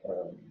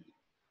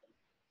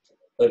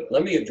 But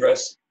let me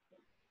address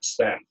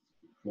staff.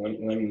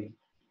 When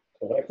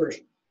I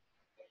first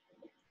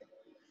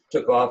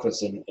took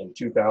office in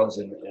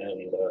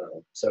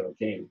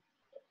 2017,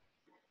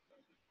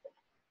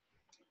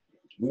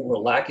 we were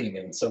lacking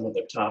in some of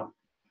the top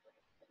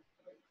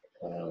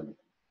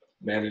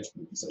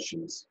management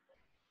positions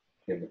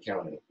in the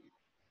county.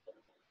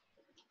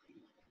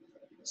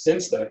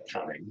 Since that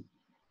time,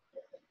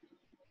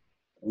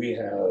 we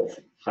have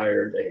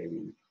hired a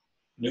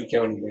new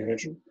county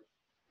manager,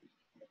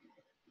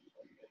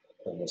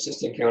 an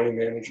assistant county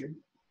manager,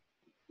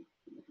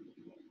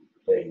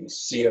 a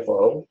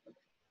CFO,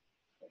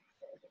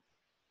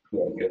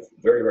 who I give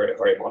very, very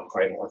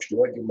high marks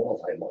to. I give them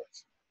all high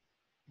marks.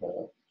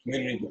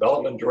 Community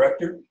development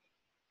director,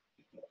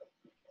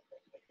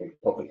 a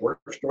public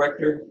works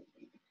director,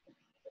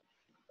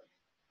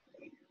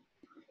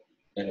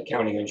 and a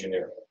county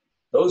engineer.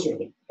 Those are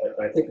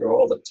I think, are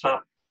all the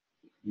top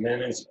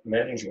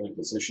management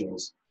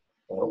positions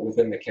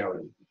within the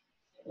county.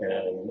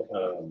 And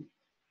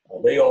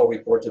they all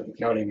report to the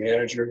county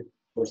manager. Of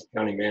course, the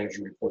county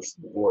manager reports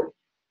to the board.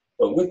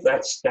 But with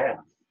that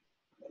staff,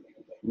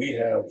 we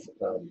have,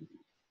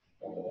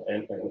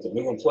 and with the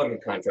new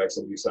employment contracts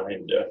that we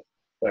signed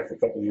back a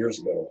couple of years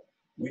ago,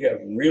 we have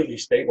really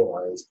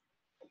stabilized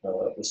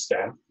the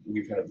staff.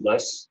 We've had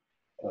less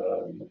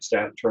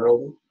staff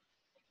turnover.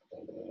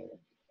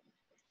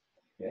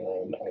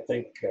 And I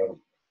think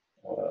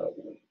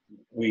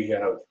we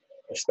have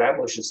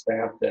established a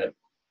staff that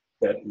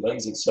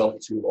lends itself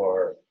to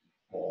our,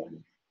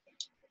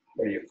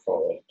 what do you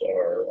call it,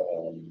 our,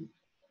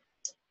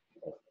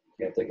 I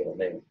can't think of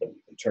the name, the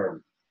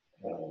term,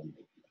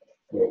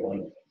 where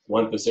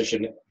one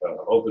position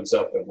opens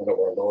up and one of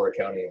our lower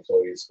county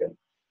employees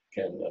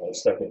can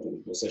step into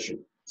the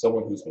position,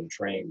 someone who's been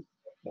trained,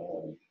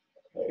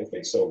 if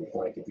they so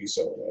inclined to do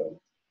so.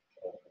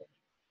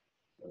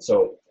 And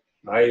so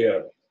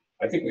I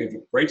think we have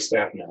a great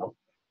staff now,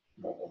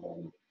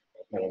 and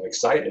I'm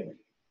excited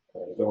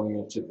going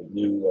into the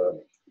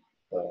new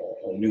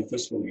a new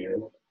fiscal year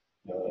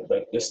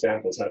that this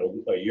staff has had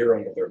a year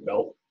under their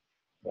belt,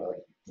 and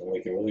we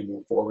can really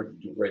move forward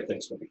and do great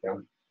things for the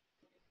county.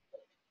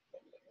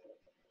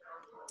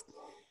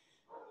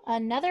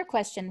 Another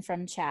question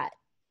from chat.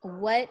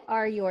 What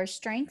are your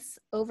strengths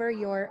over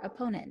your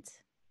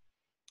opponent?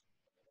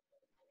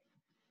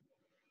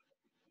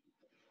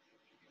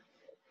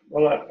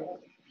 Well,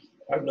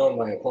 I've known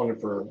my opponent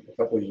for a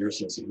couple of years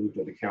since he moved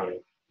to the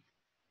county.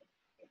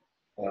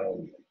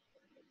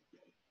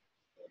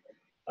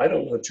 I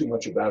don't know too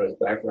much about his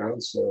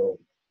background, so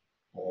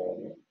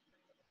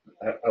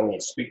I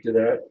won't speak to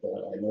that.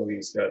 I know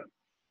he's got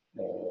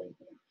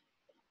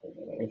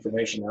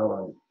information out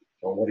on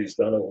what he's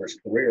done over his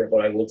career,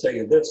 but I will tell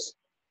you this.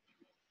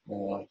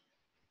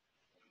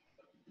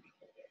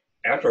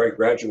 After I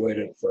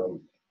graduated from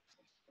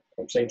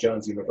St.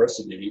 John's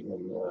University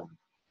in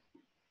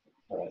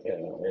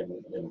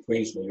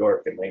Queens, New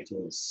York in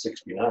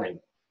 1969,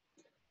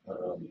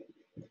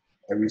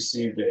 I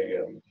received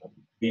a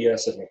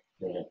BS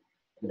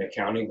in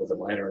accounting with a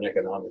minor in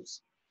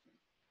economics.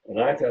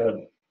 And I've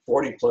had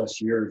 40 plus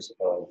years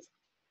of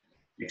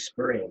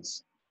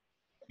experience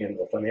in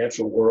the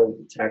financial world,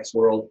 the tax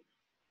world,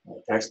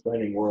 tax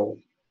planning world.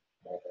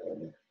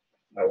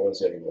 I worked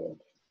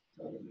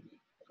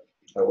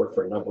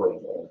for a number of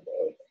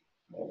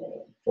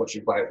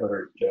Fortune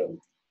 500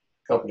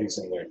 companies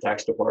in their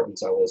tax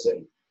departments. I was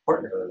a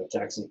partner in a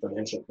tax and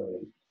financial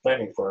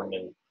planning firm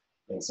in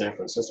San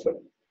Francisco.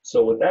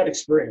 So with that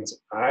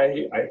experience,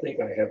 I think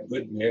I have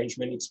good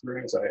management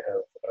experience. I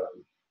have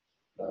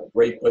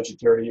great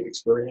budgetary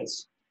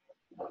experience.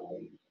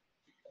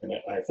 And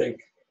I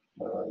think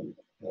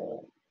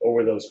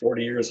over those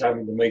 40 years,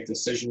 having to make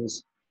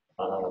decisions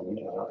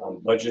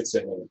on budgets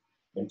and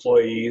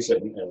employees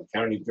and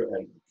county,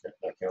 and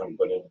not county,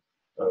 but in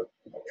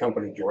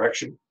company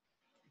direction,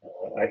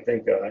 I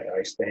think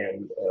I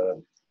stand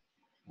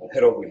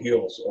head over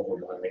heels over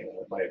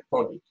my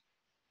opponent.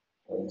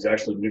 He's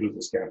actually new to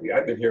this county.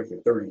 I've been here for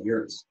 30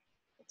 years,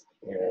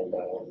 and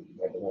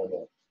I've been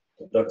on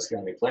the Douglas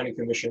County Planning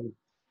Commission.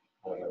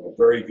 I have a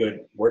very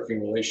good working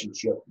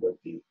relationship with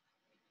the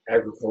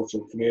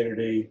agricultural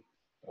community.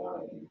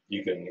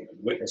 You can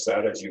witness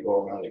that as you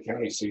go around the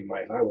county, see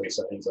my highway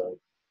signs on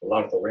a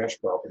lot of the ranch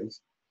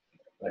properties.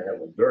 I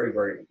have a very,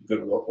 very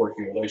good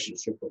working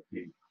relationship with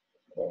the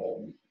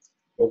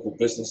local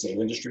business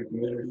and industry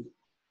community.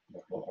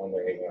 I'm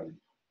a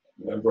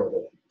member of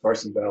the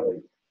Carson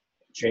Valley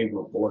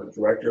Chamber Board of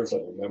Directors.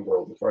 I'm a member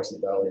of the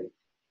Carson Valley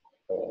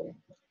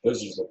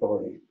Visitors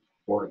Authority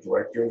Board of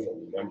Directors.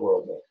 I'm a member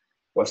of the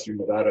Western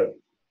Nevada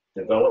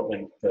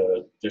Development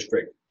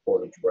District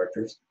Board of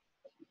Directors.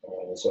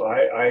 So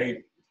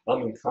I'm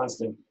in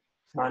constant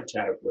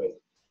contact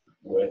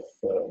with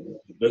the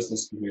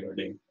business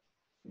community,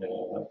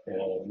 and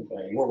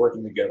we're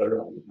working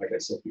together. Like I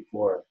said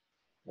before,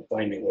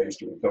 finding ways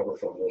to recover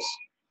from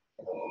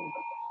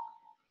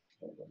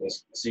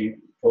this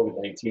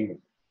COVID-19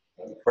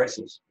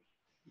 crisis.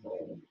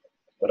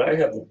 But I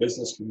have the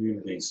business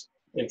community's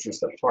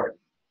interest at heart.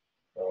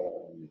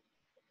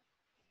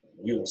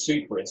 You will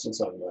see, for instance,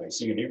 on my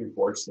C&E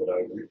reports that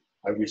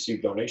I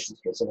received donations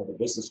from some of the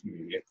business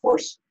community. Of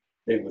course,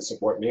 they would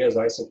support me as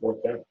I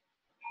support them.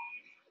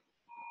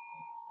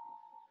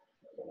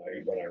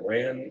 When I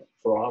ran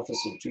for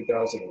office in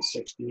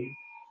 2016,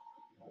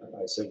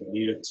 I said we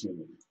needed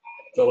to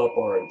fill up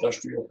our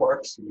industrial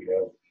parks. We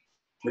have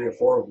 3 or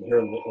 4 of them here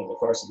in the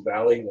Carson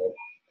Valley that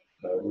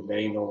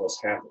remain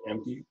almost half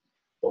empty.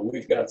 But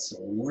we've got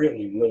some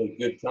really, really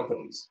good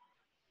companies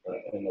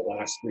in the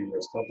last 3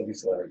 years.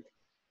 Companies like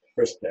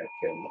Christech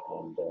and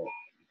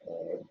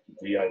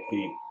VIP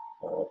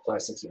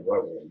Plastics and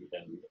Rubber and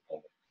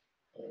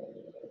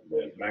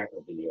the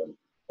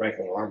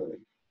Franklin Armory.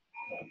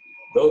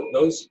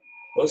 Those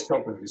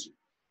companies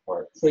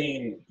are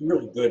clean,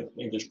 really good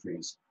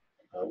industries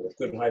with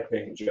good,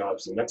 high-paying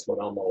jobs, and that's what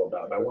I'm all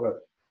about. I want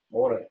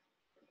to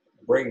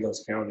bring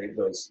those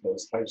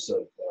types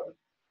of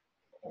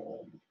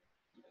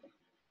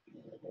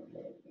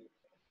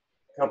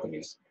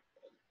companies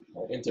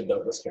into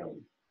Douglas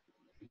County.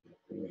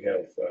 We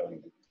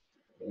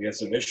had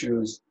some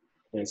issues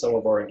in some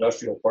of our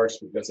industrial parks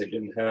because they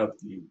didn't have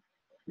the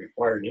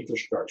required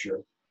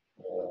infrastructure.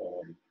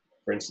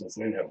 For instance,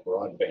 they didn't have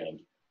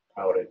broadband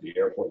out at the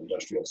Airport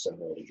Industrial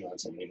Center or the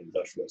Johnson Lane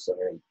Industrial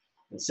Center.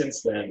 And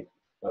since then,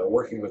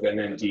 working with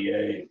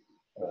NNDA,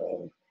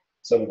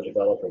 some of the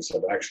developers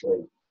have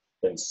actually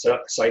been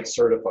site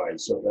certified,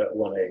 so that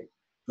when a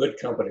good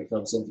company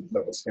comes into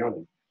Douglas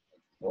County,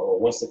 or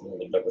wants to come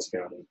into Douglas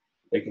County,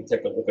 they can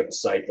take a look at the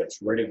site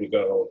that's ready to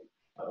go.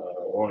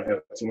 Won't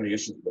have too many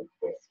issues with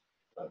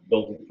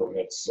building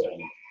permits,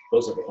 and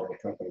those are the kind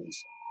of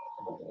companies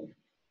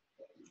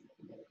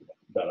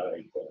that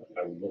I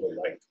really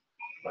like.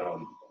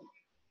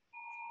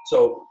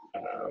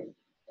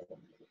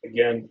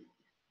 Again,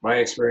 my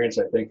experience,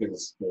 I think,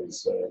 is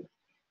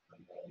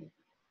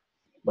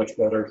much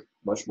better,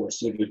 much more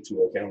suited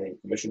to a county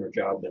commissioner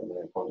job than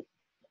my opponent.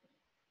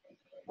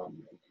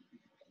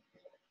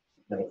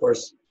 And of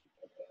course,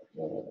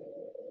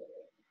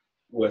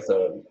 with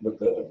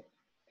the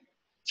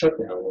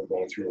shutdown we're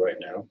going through right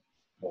now,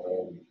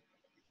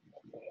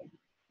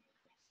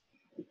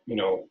 you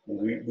know,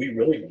 we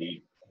really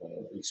need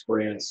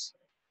experienced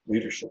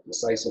leadership,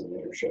 decisive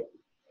leadership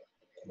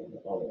on the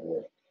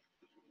board.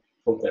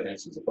 Hope that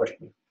answers the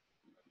question.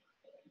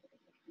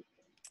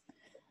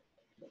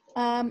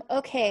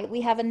 Okay,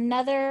 we have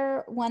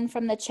another one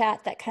from the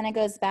chat that kind of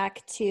goes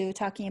back to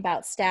talking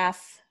about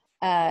staff,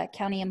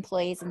 county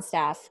employees and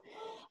staff.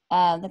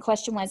 The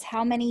question was,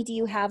 how many do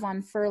you have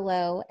on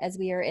furlough as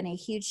we are in a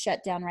huge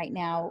shutdown right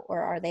now,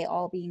 or are they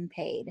all being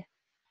paid?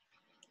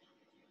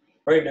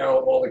 Right now,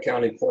 all the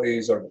county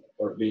employees are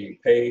being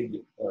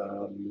paid.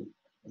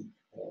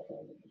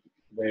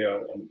 They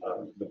are,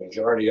 the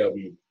majority of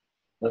them,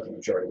 not the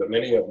majority, but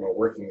many of them are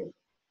working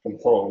from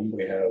home.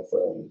 We have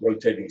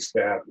rotating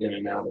staff in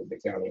and out of the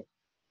county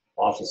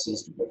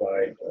offices to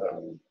provide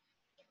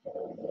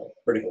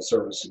critical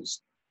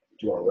services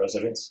to our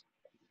residents.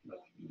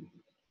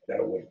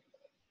 That would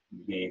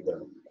be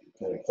the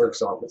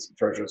clerk's office, the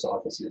treasurer's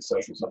office, the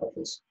assessor's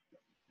office,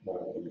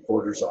 the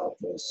recorder's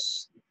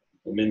office,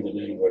 the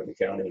Minden, where the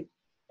county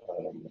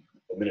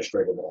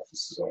administrative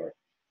offices are.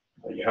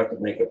 You have to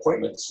make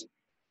appointments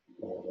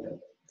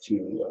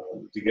to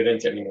get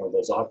into any one of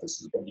those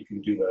offices, but you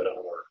can do that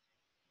on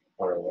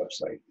our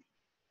website.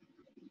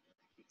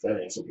 Does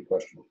that answer the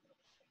question?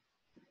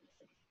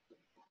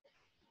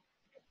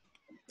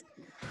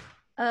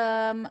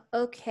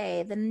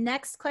 Okay, the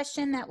next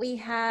question that we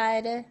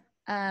had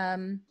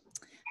via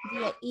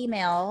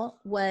email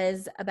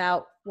was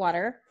about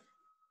water.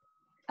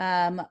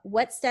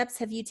 What steps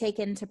have you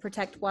taken to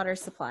protect water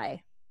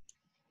supply?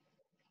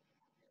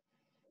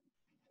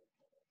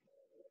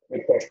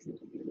 Good question.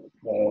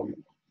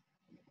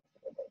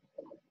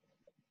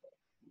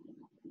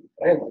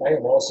 I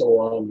am also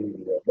on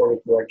the board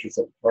of directors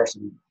of the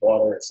Carson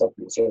Water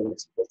Accepting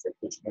Service District,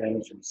 which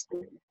manages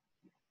the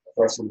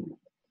Carson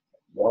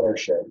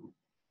watershed,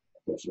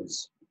 which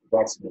is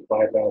approximately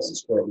 5,000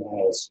 square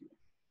miles,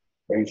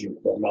 ranging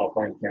from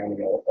Alpine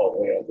County all the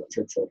way out to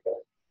Churchill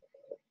County.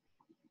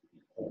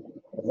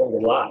 I've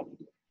learned a lot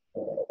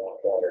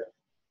about water.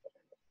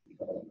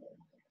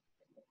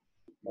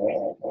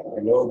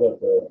 I know that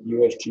the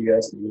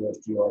USGS, the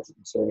USGS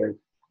Center,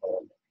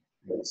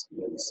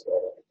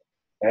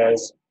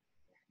 has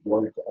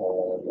worked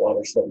on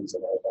water studies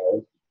in our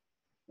valley.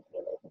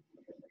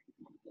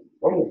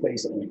 One of the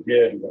things that we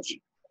did, which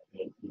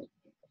is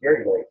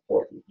very, very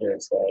important,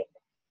 is that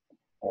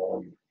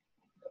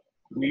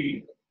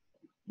we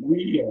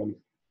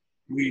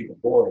the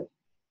board,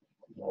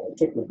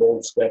 took the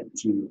bold step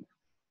to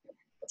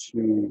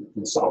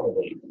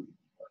consolidate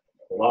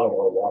a lot of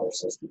our water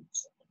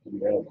systems. We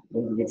have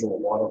individual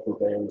water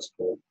purveyors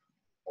for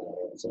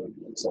some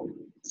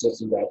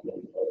systems out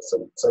in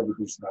some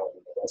subdivision out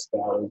in the West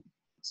Valley,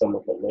 some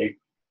at the lake,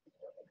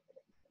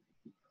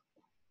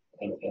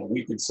 and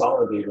we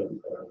consolidated.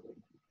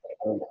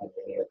 I don't know how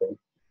many of them,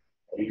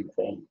 8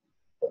 or 10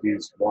 of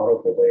these water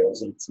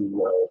purveyors into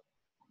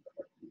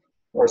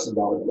Carson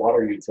Valley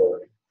Water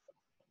Utility.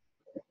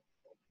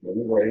 And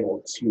we were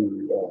able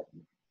to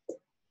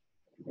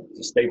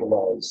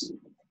stabilize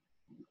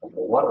the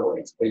water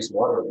rates, base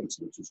water rates,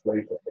 which is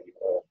great for the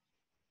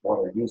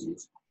water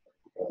users.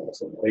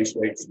 So the base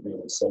rates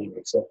remain the same,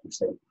 except for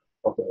say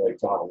up in Lake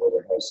Tahoe, where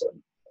there has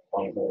some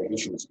ongoing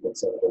issues with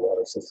some of the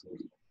water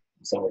systems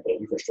and some of the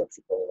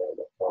infrastructure going on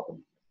that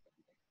problem.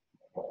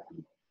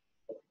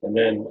 And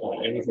then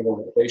anything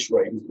over the base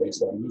rate is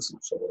based on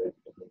usage, so it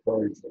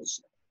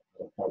encourages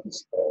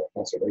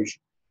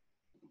conservation.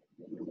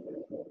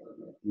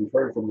 We've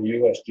heard from the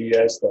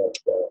USGS that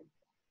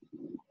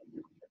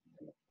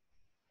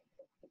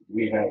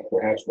we have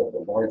perhaps one of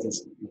the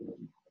largest,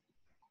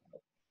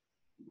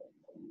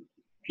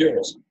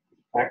 purest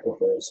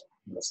aquifers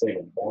in the state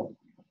of Nevada.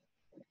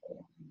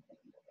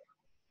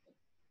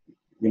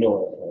 You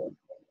know,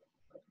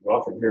 we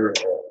often hear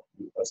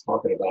us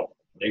talking about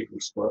an acre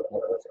foot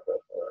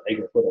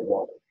of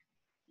water.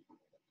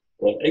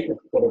 Well, an acre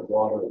foot of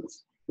water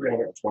is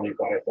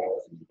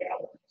 325,000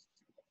 gallons.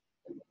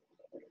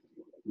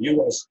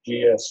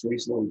 USGS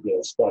recently did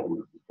a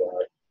study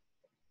that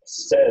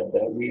said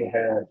that we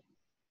had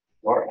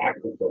our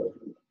aquifer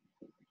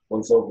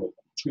was over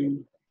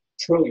 2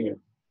 trillion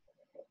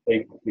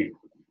acre feet.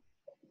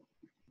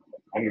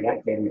 I mean,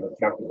 I can't even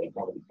calculate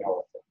how many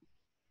gallons.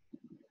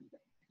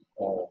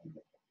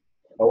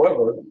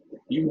 However,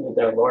 even with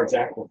that large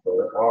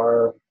aquifer,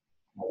 our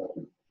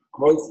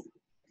growth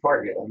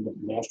target under the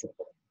master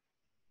plan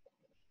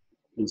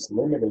is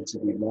limited to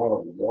the amount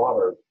of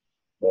water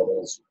that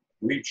is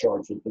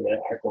recharged into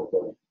that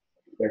aquifer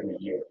every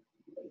year.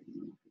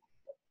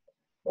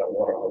 That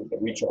water, the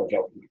recharge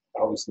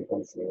obviously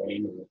comes from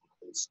rain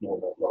and snow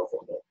that off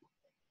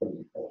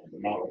from the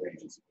mountain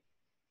ranges.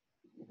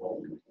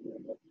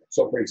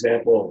 So, for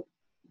example,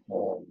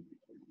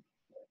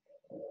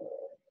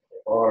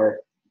 our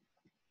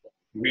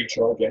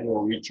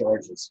annual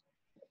recharge is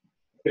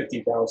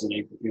 50,000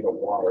 acre feet of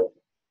water.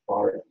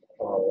 Our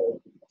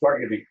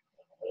targeted,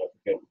 I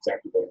forget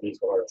exactly what it is,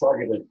 but our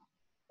targeted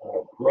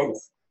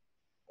growth,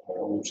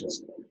 which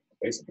is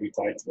basically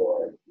tied to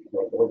our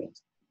growth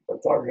ordinance, our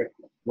target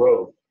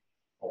growth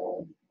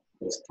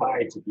is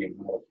tied to the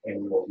amount of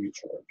annual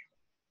recharge.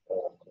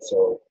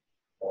 So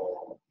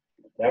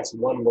that's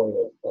one way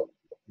of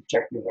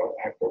protecting our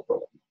aquifer.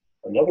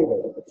 Another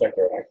way to protect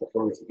our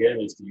aquifers, again,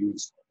 is to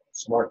use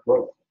smart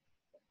growth.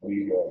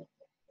 We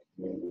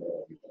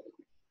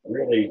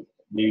really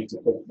need to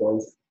put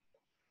growth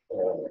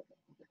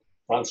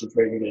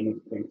concentrated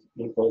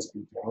in close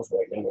towns.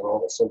 Right now, where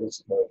all the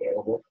services are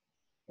available.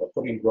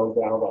 Putting growth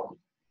out on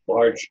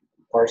large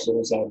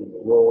parcels out in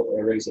the rural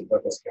areas of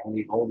Douglas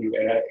County only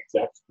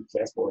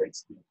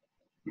exacerbates the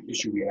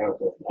issue we have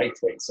with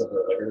nitrates. Some of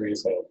the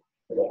areas that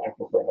the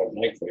aquifer have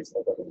nitrates,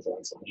 like up in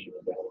Johnson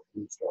and down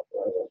in Moonstruck,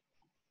 right?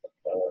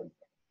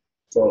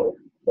 So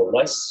the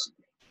less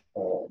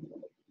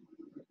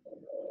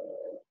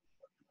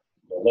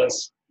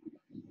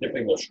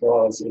dipping the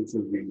straws into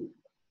the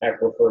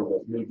aquifer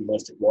with new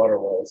domestic water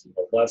wells, and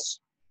the less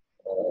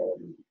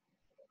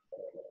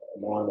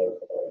amount of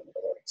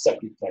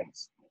septic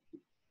tanks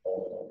that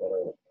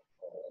are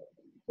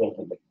built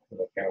in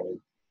the county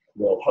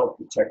will help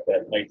protect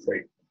that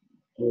nitrate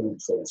plume,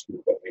 so to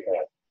speak, that we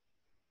have.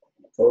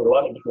 So there are a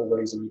lot of different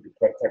ways that we can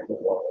protect the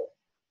water.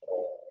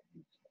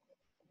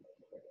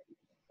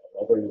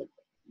 Another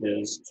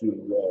is to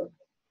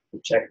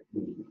protect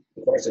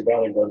the Carson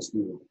Valley runs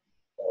through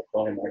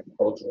prime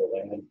agricultural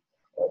land.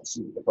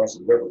 The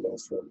Carson River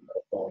runs through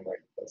prime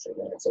agricultural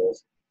land. So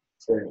it's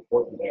very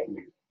important that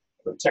we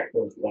protect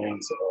those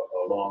lands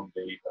along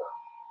the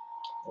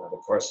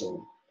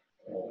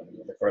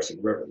Carson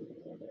River.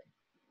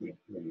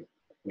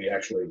 We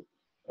actually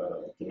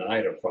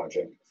denied a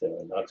project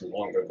not too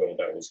long ago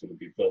that was going to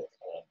be built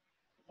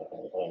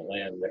on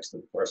land next to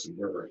the Carson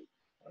River,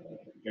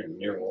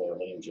 near Moore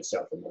Lane, just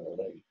south of Moore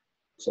Lane.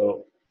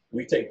 So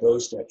we take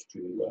those steps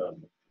to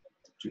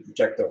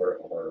protect our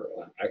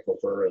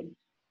aquifer, and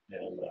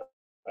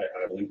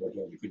I believe we're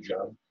doing a good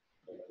job.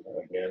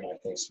 Again, I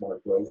think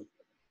smart growth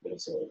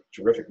is a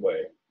terrific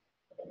way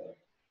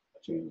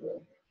to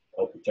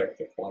help protect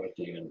the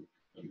quantity and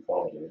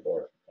quality of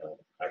our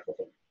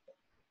aquifer.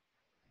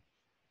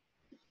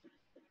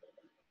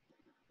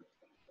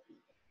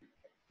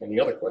 Any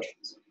other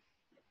questions?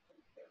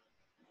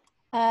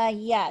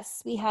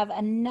 Yes, we have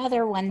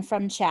another one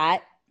from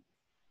chat.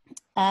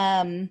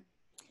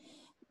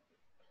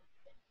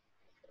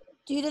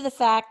 Due to the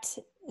fact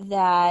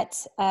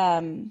that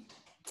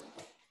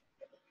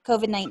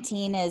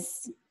COVID-19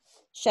 is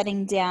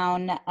shutting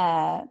down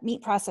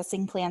meat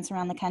processing plants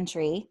around the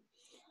country,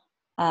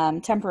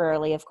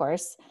 temporarily, of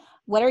course,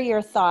 what are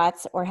your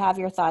thoughts, or have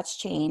your thoughts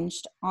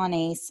changed on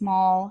a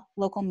small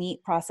local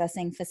meat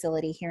processing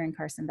facility here in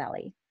Carson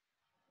Valley?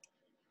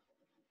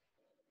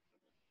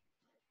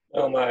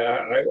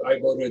 I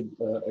voted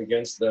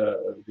against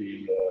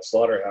the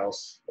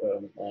slaughterhouse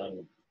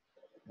on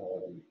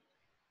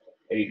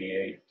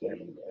 88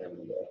 and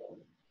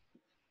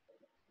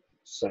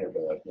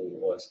Centerville, I believe it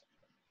was,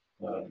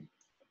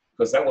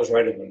 because that was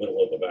right in the middle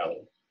of the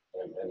valley,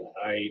 and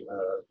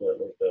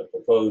the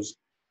proposed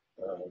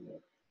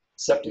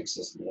septic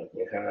system that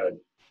we had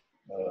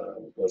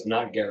was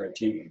not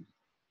guaranteed,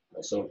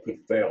 so it could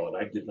fail, and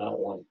I did not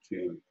want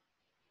to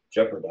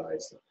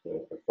jeopardize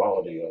the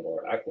quality of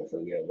our aquifer.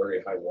 We had a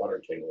very high water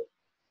table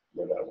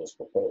where that was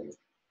proposed.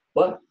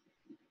 But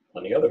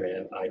on the other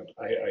hand, I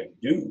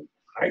do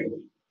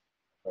highly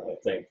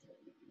think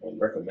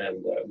and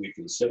recommend that we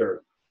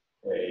consider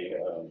a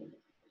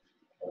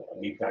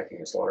meatpacking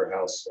and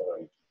slaughterhouse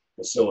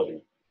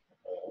facility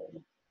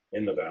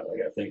in the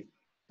valley. I think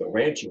the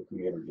ranching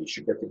community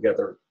should get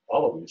together,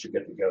 all of them should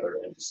get together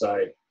and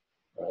decide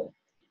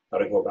how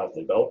to go about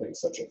developing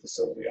such a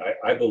facility.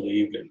 I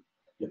believe it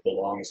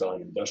belongs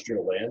on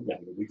industrial land,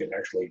 and we could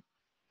actually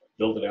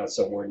build it out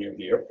somewhere near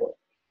the airport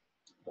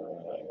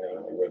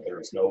where there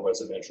is no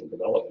residential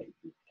development.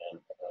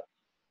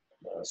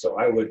 And so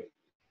I would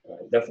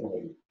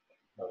definitely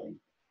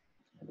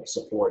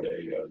support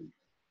a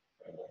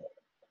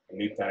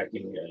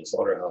meatpacking and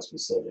slaughterhouse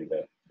facility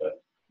that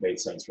made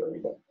sense for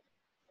everybody.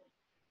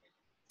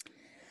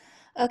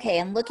 Okay,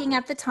 and looking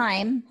at the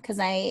time, because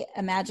I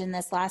imagine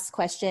this last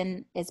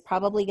question is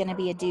probably going to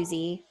be a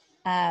doozy.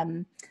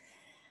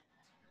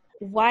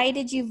 Why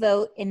did you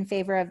vote in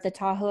favor of the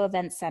Tahoe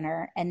Events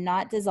Center and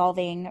not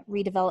dissolving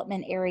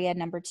redevelopment area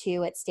number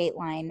 2 at State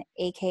Line,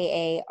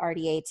 aka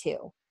RDA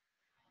 2?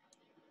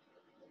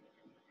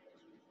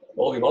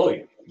 Holy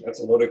moly, that's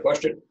a loaded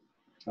question.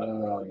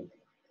 Let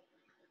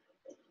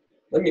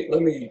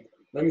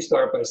me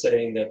start by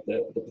saying that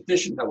the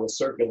petition that was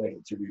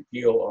circulated to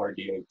repeal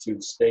RDA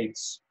 2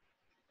 states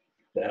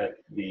that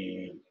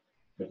the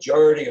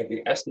majority of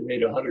the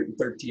estimated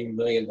 $113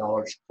 million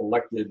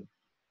collected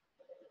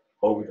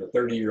over the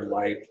 30-year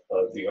life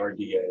of the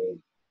RDA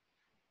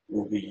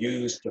will be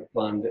used to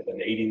fund an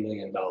 $80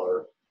 million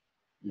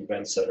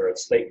event center at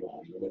State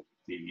Line, with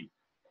the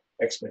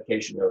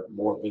expectation of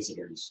more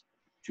visitors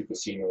to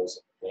casinos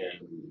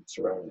and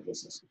surrounding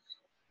businesses.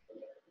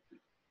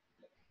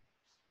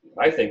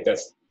 I think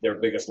that's their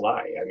biggest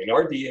lie. I mean,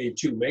 RDA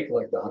 2 may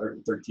collect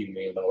 $113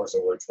 million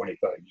over a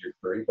 25-year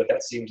period, but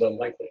that seems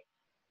unlikely.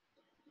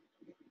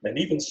 And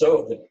even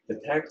so,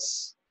 the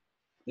tax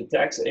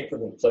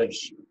increment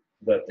pledge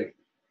that the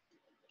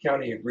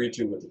county agreed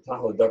to with the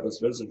Tahoe Douglas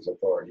Visitors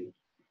Authority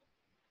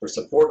for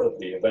support of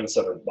the event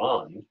center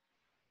bond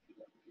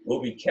will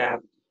be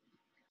capped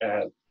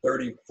at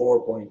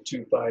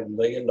 $34.25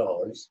 million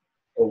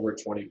over a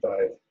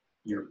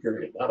 25-year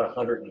period, not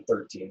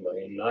 $113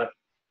 million, not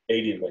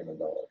 $80 million,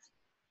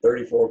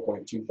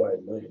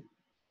 $34.25 million.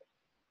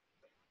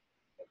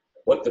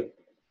 What the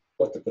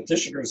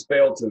petitioners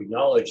failed to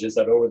acknowledge is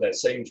that over that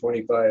same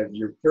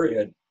 25-year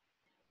period,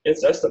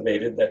 it's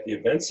estimated that the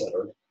event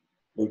center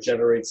will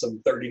generate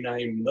some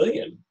 $39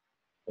 million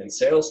in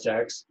sales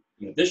tax,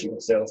 in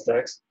additional sales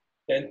tax,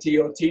 and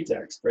TOT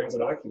tax,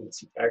 transit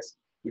occupancy tax,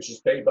 which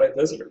is paid by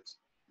visitors.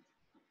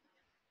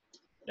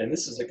 And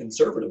this is a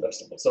conservative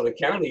estimate. So the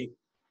county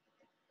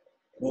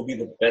will be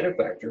the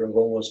benefactor of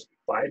almost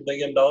 $5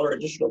 million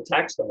additional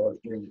tax dollars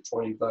during the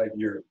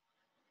 25-year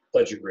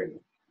pledge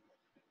agreement.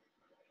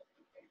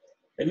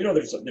 And you know,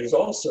 there's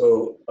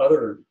also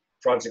other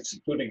projects,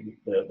 including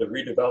the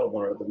redevelopment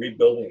or the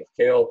rebuilding of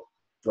Kale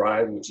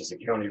Drive, which is a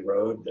county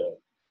road,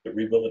 the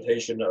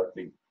rehabilitation of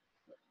the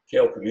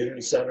Kale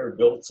Community Center,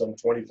 built some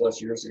 20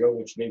 plus years ago,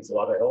 which needs a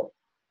lot of help,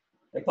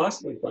 and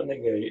possibly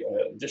funding a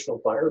additional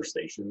fire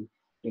station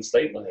in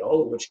State Line,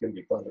 all of which can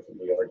be funded from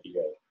the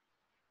RDA.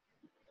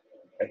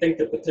 I think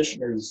the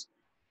petitioners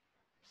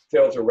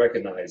fail to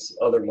recognize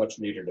other much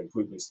needed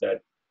improvements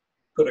that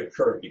could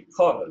occur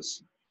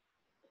because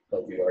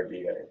of the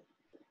RDA.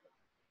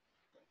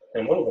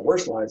 And one of the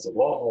worst lies of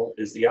all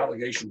is the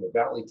allegation that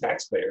Valley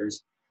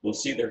taxpayers will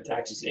see their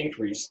taxes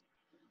increase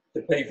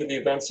to pay for the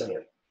event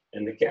center,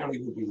 and the county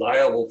will be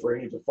liable for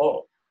any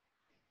default.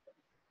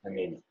 I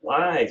mean,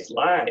 lies,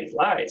 lies,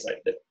 lies.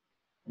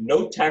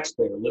 No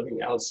taxpayer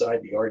living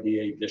outside the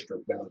RDA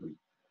district boundary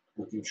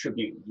will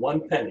contribute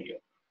 1 penny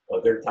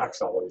of their tax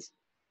dollars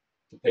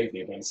to pay for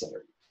the event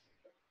center.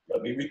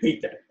 Let me repeat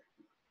that.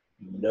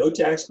 No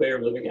taxpayer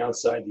living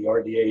outside the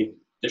RDA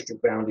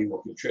district boundary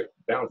will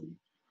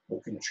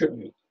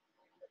contribute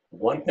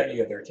 1 penny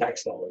of their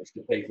tax dollars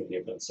to pay for the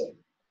event center.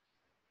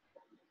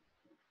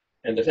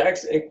 And the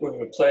tax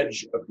increment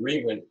pledge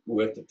agreement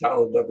with the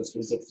Tahoe Douglas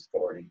Visitors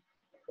Authority,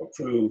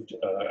 approved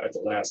at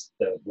the last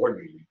board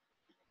meeting,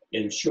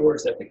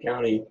 ensures that the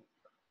county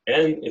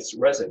and its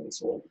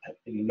residents will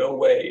in no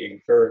way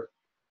incur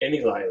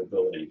any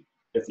liability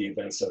if the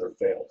event center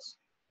fails.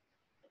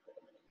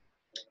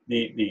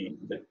 The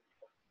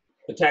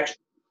tax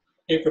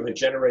increment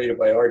generated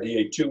by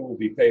RDA 2 will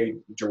be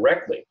paid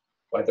directly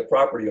by the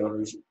property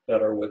owners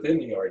that are within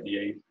the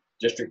RDA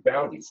district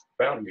boundaries,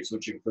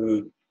 which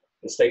include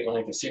the State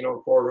Line Casino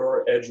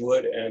Corridor,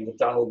 Edgewood, and the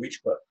Tahoe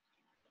Beach Club.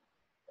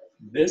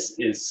 This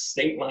is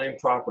State Line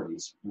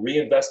properties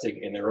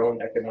reinvesting in their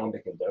own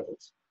economic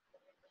endeavors.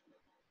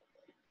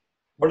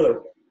 One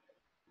of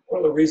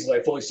the reasons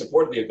I fully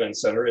supported the event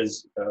center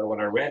is when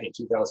I ran in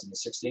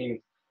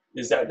 2016,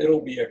 is that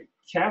it'll be a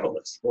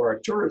catalyst for our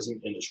tourism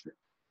industry.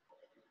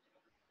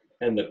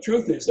 And the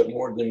truth is that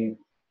more than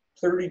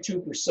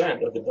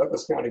 32% of the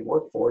Douglas County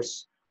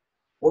workforce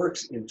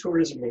works in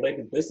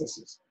tourism-related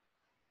businesses.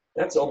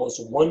 That's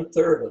almost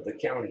 1/3 of the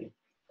county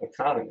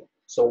economy.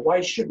 So why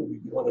shouldn't we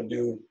want to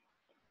do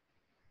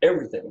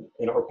everything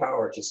in our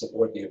power to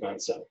support the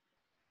event center?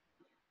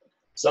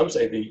 Some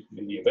say the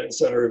event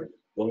center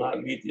will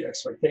not meet the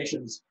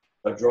expectations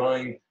of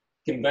drawing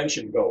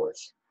convention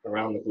goers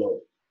around the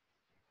globe.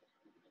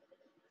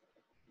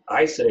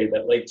 I say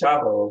that Lake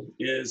Tahoe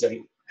is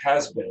and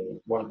has been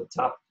one of the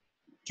top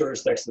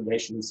tourist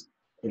destinations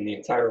in the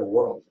entire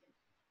world.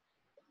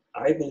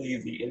 I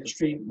believe the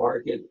industry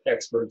market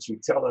experts who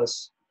tell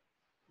us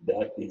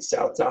that the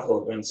South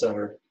Tahoe Event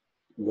Center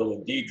will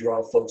indeed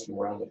draw folks from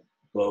around the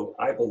globe,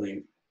 I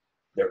believe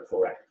they're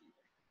correct.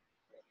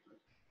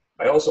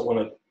 I also want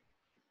to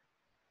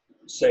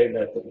say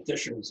that the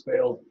petitioners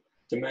failed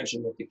to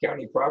mention that the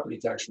county property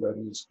tax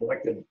revenues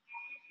collected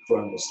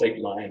from the State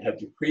Line have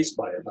decreased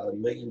by about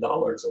 $1 million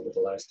over the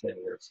last 10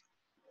 years.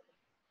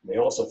 They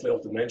also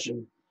failed to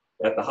mention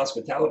that the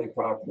hospitality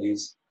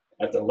properties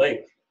at the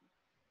lake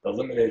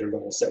eliminated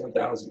almost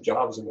 7,000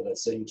 jobs over that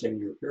same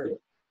 10-year period.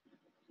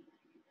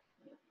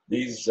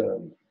 These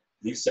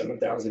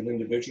 7,000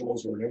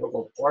 individuals were an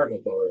integral part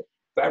of our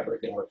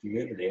fabric in our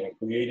community, and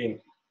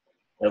creating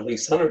at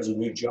least hundreds of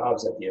new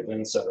jobs at the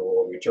event center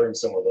will return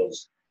some of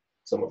those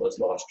some of those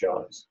lost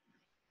jobs.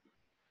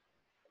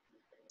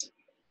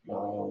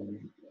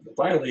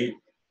 Finally,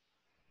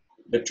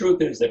 the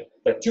truth is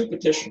that two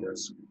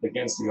petitioners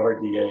against the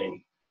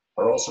RDA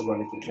are also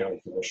running for county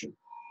commission,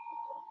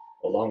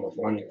 along with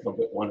one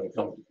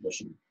incumbent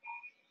commissioner.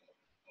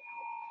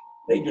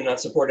 They do not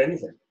support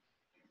anything.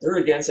 They're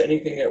against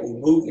anything that will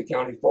move the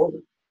county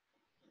forward.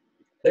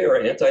 They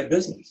are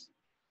anti-business.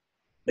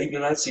 They do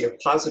not see a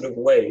positive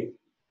way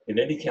in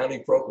any county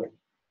program.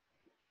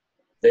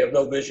 They have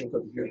no vision for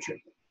the future.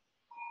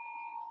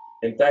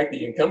 In fact,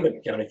 the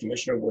incumbent county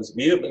commissioner was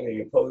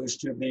vehemently opposed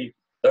to the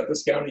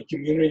Douglas County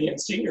Community and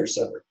Senior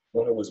Center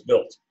when it was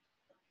built,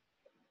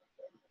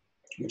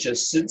 which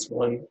has since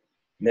won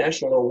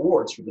national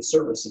awards for the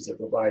services it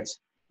provides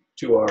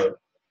to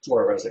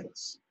our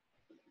residents.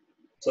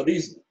 So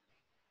these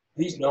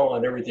no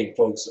on everything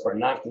folks are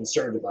not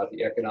concerned about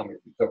the economic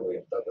recovery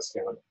of Douglas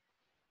County.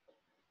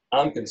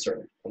 I'm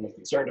concerned. I'm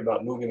concerned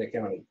about moving the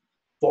county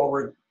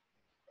forward,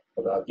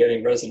 about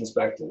getting residents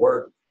back to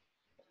work,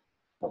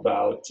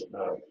 about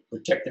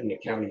protecting the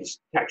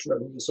county's tax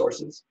revenue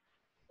sources.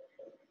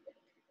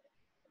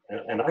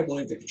 And I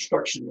believe the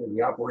construction and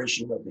the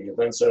operation of the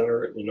event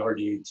center in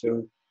RDA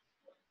 2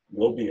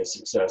 will be a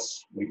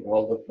success. We can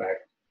all look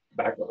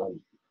back on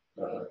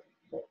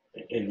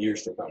in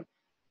years to come.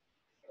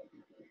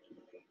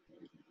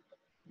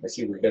 I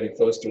see we're getting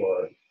close to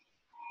our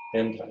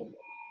end time.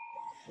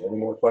 Any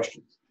more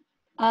questions?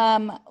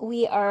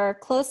 We are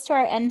close to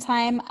our end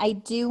time. I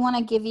do want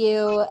to give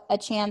you a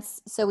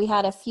chance. So we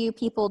had a few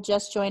people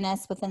just join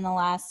us within the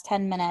last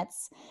 10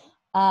 minutes.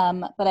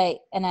 But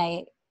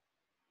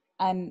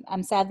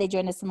I'm sad they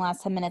joined us in the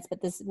last 10 minutes,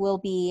 but this will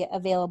be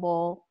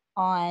available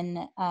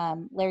on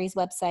Larry's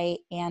website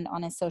and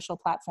on his social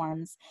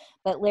platforms.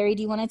 But Larry,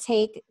 do you want to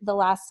take the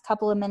last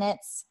couple of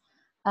minutes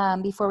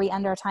before we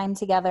end our time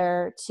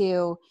together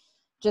to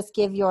just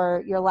give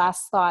your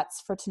last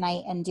thoughts for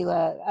tonight and do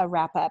a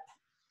wrap up?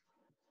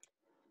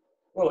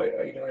 Well,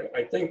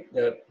 I think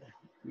that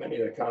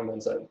many of the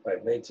comments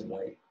I've made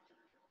tonight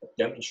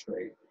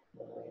demonstrate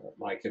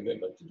my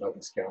commitment to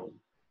Douglas County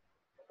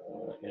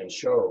and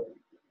show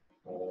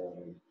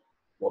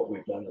what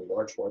we've done in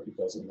large part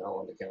because I'm now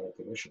on the county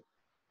commission.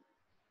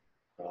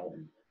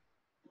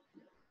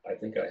 I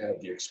think I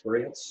have the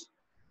experience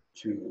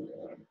to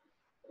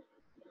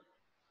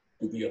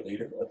be a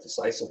leader, a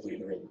decisive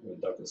leader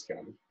in Douglas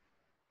County.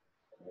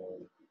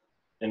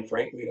 And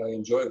frankly, I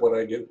enjoy what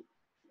I do.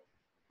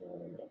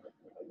 I'm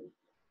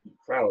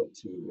proud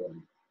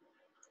to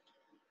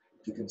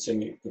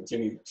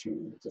continue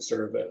to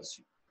serve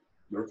as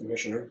your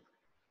commissioner.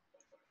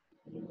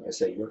 When I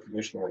say your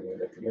commissioner, I mean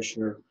the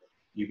commissioner,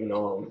 even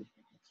though I'm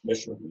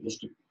commissioner from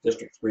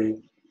District 3,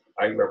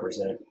 I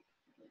represent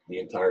the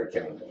entire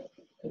county,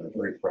 and I'm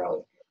very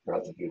proud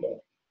to do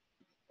that.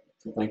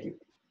 So thank you.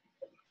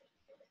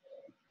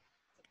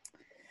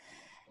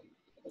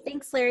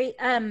 Thanks, Larry.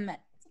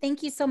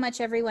 Thank you so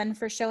much, everyone,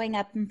 for showing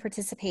up and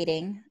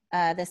participating.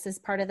 This is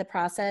part of the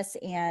process,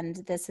 and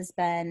this has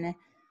been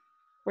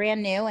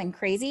brand new and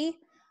crazy.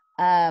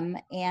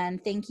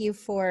 And thank you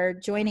for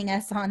joining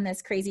us on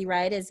this crazy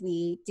ride as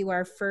we do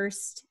our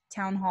first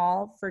town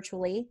hall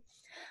virtually.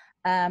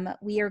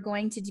 We are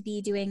going to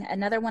be doing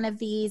another one of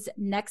these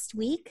next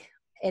week.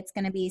 It's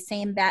going to be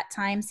same bat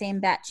time, same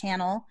bat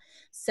channel.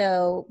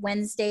 So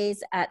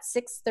Wednesdays at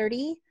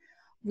 6:30.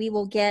 We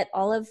will get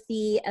all of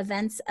the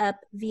events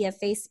up via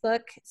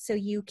Facebook, so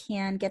you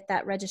can get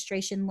that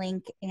registration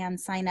link and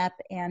sign up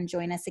and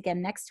join us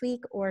again next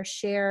week, or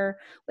share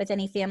with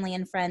any family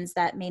and friends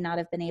that may not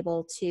have been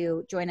able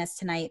to join us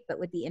tonight but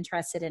would be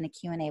interested in a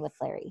Q&A with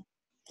Larry.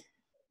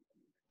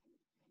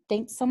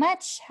 Thanks so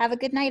much. Have a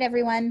good night,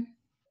 everyone.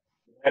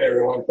 Good night,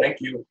 everyone.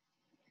 Thank you.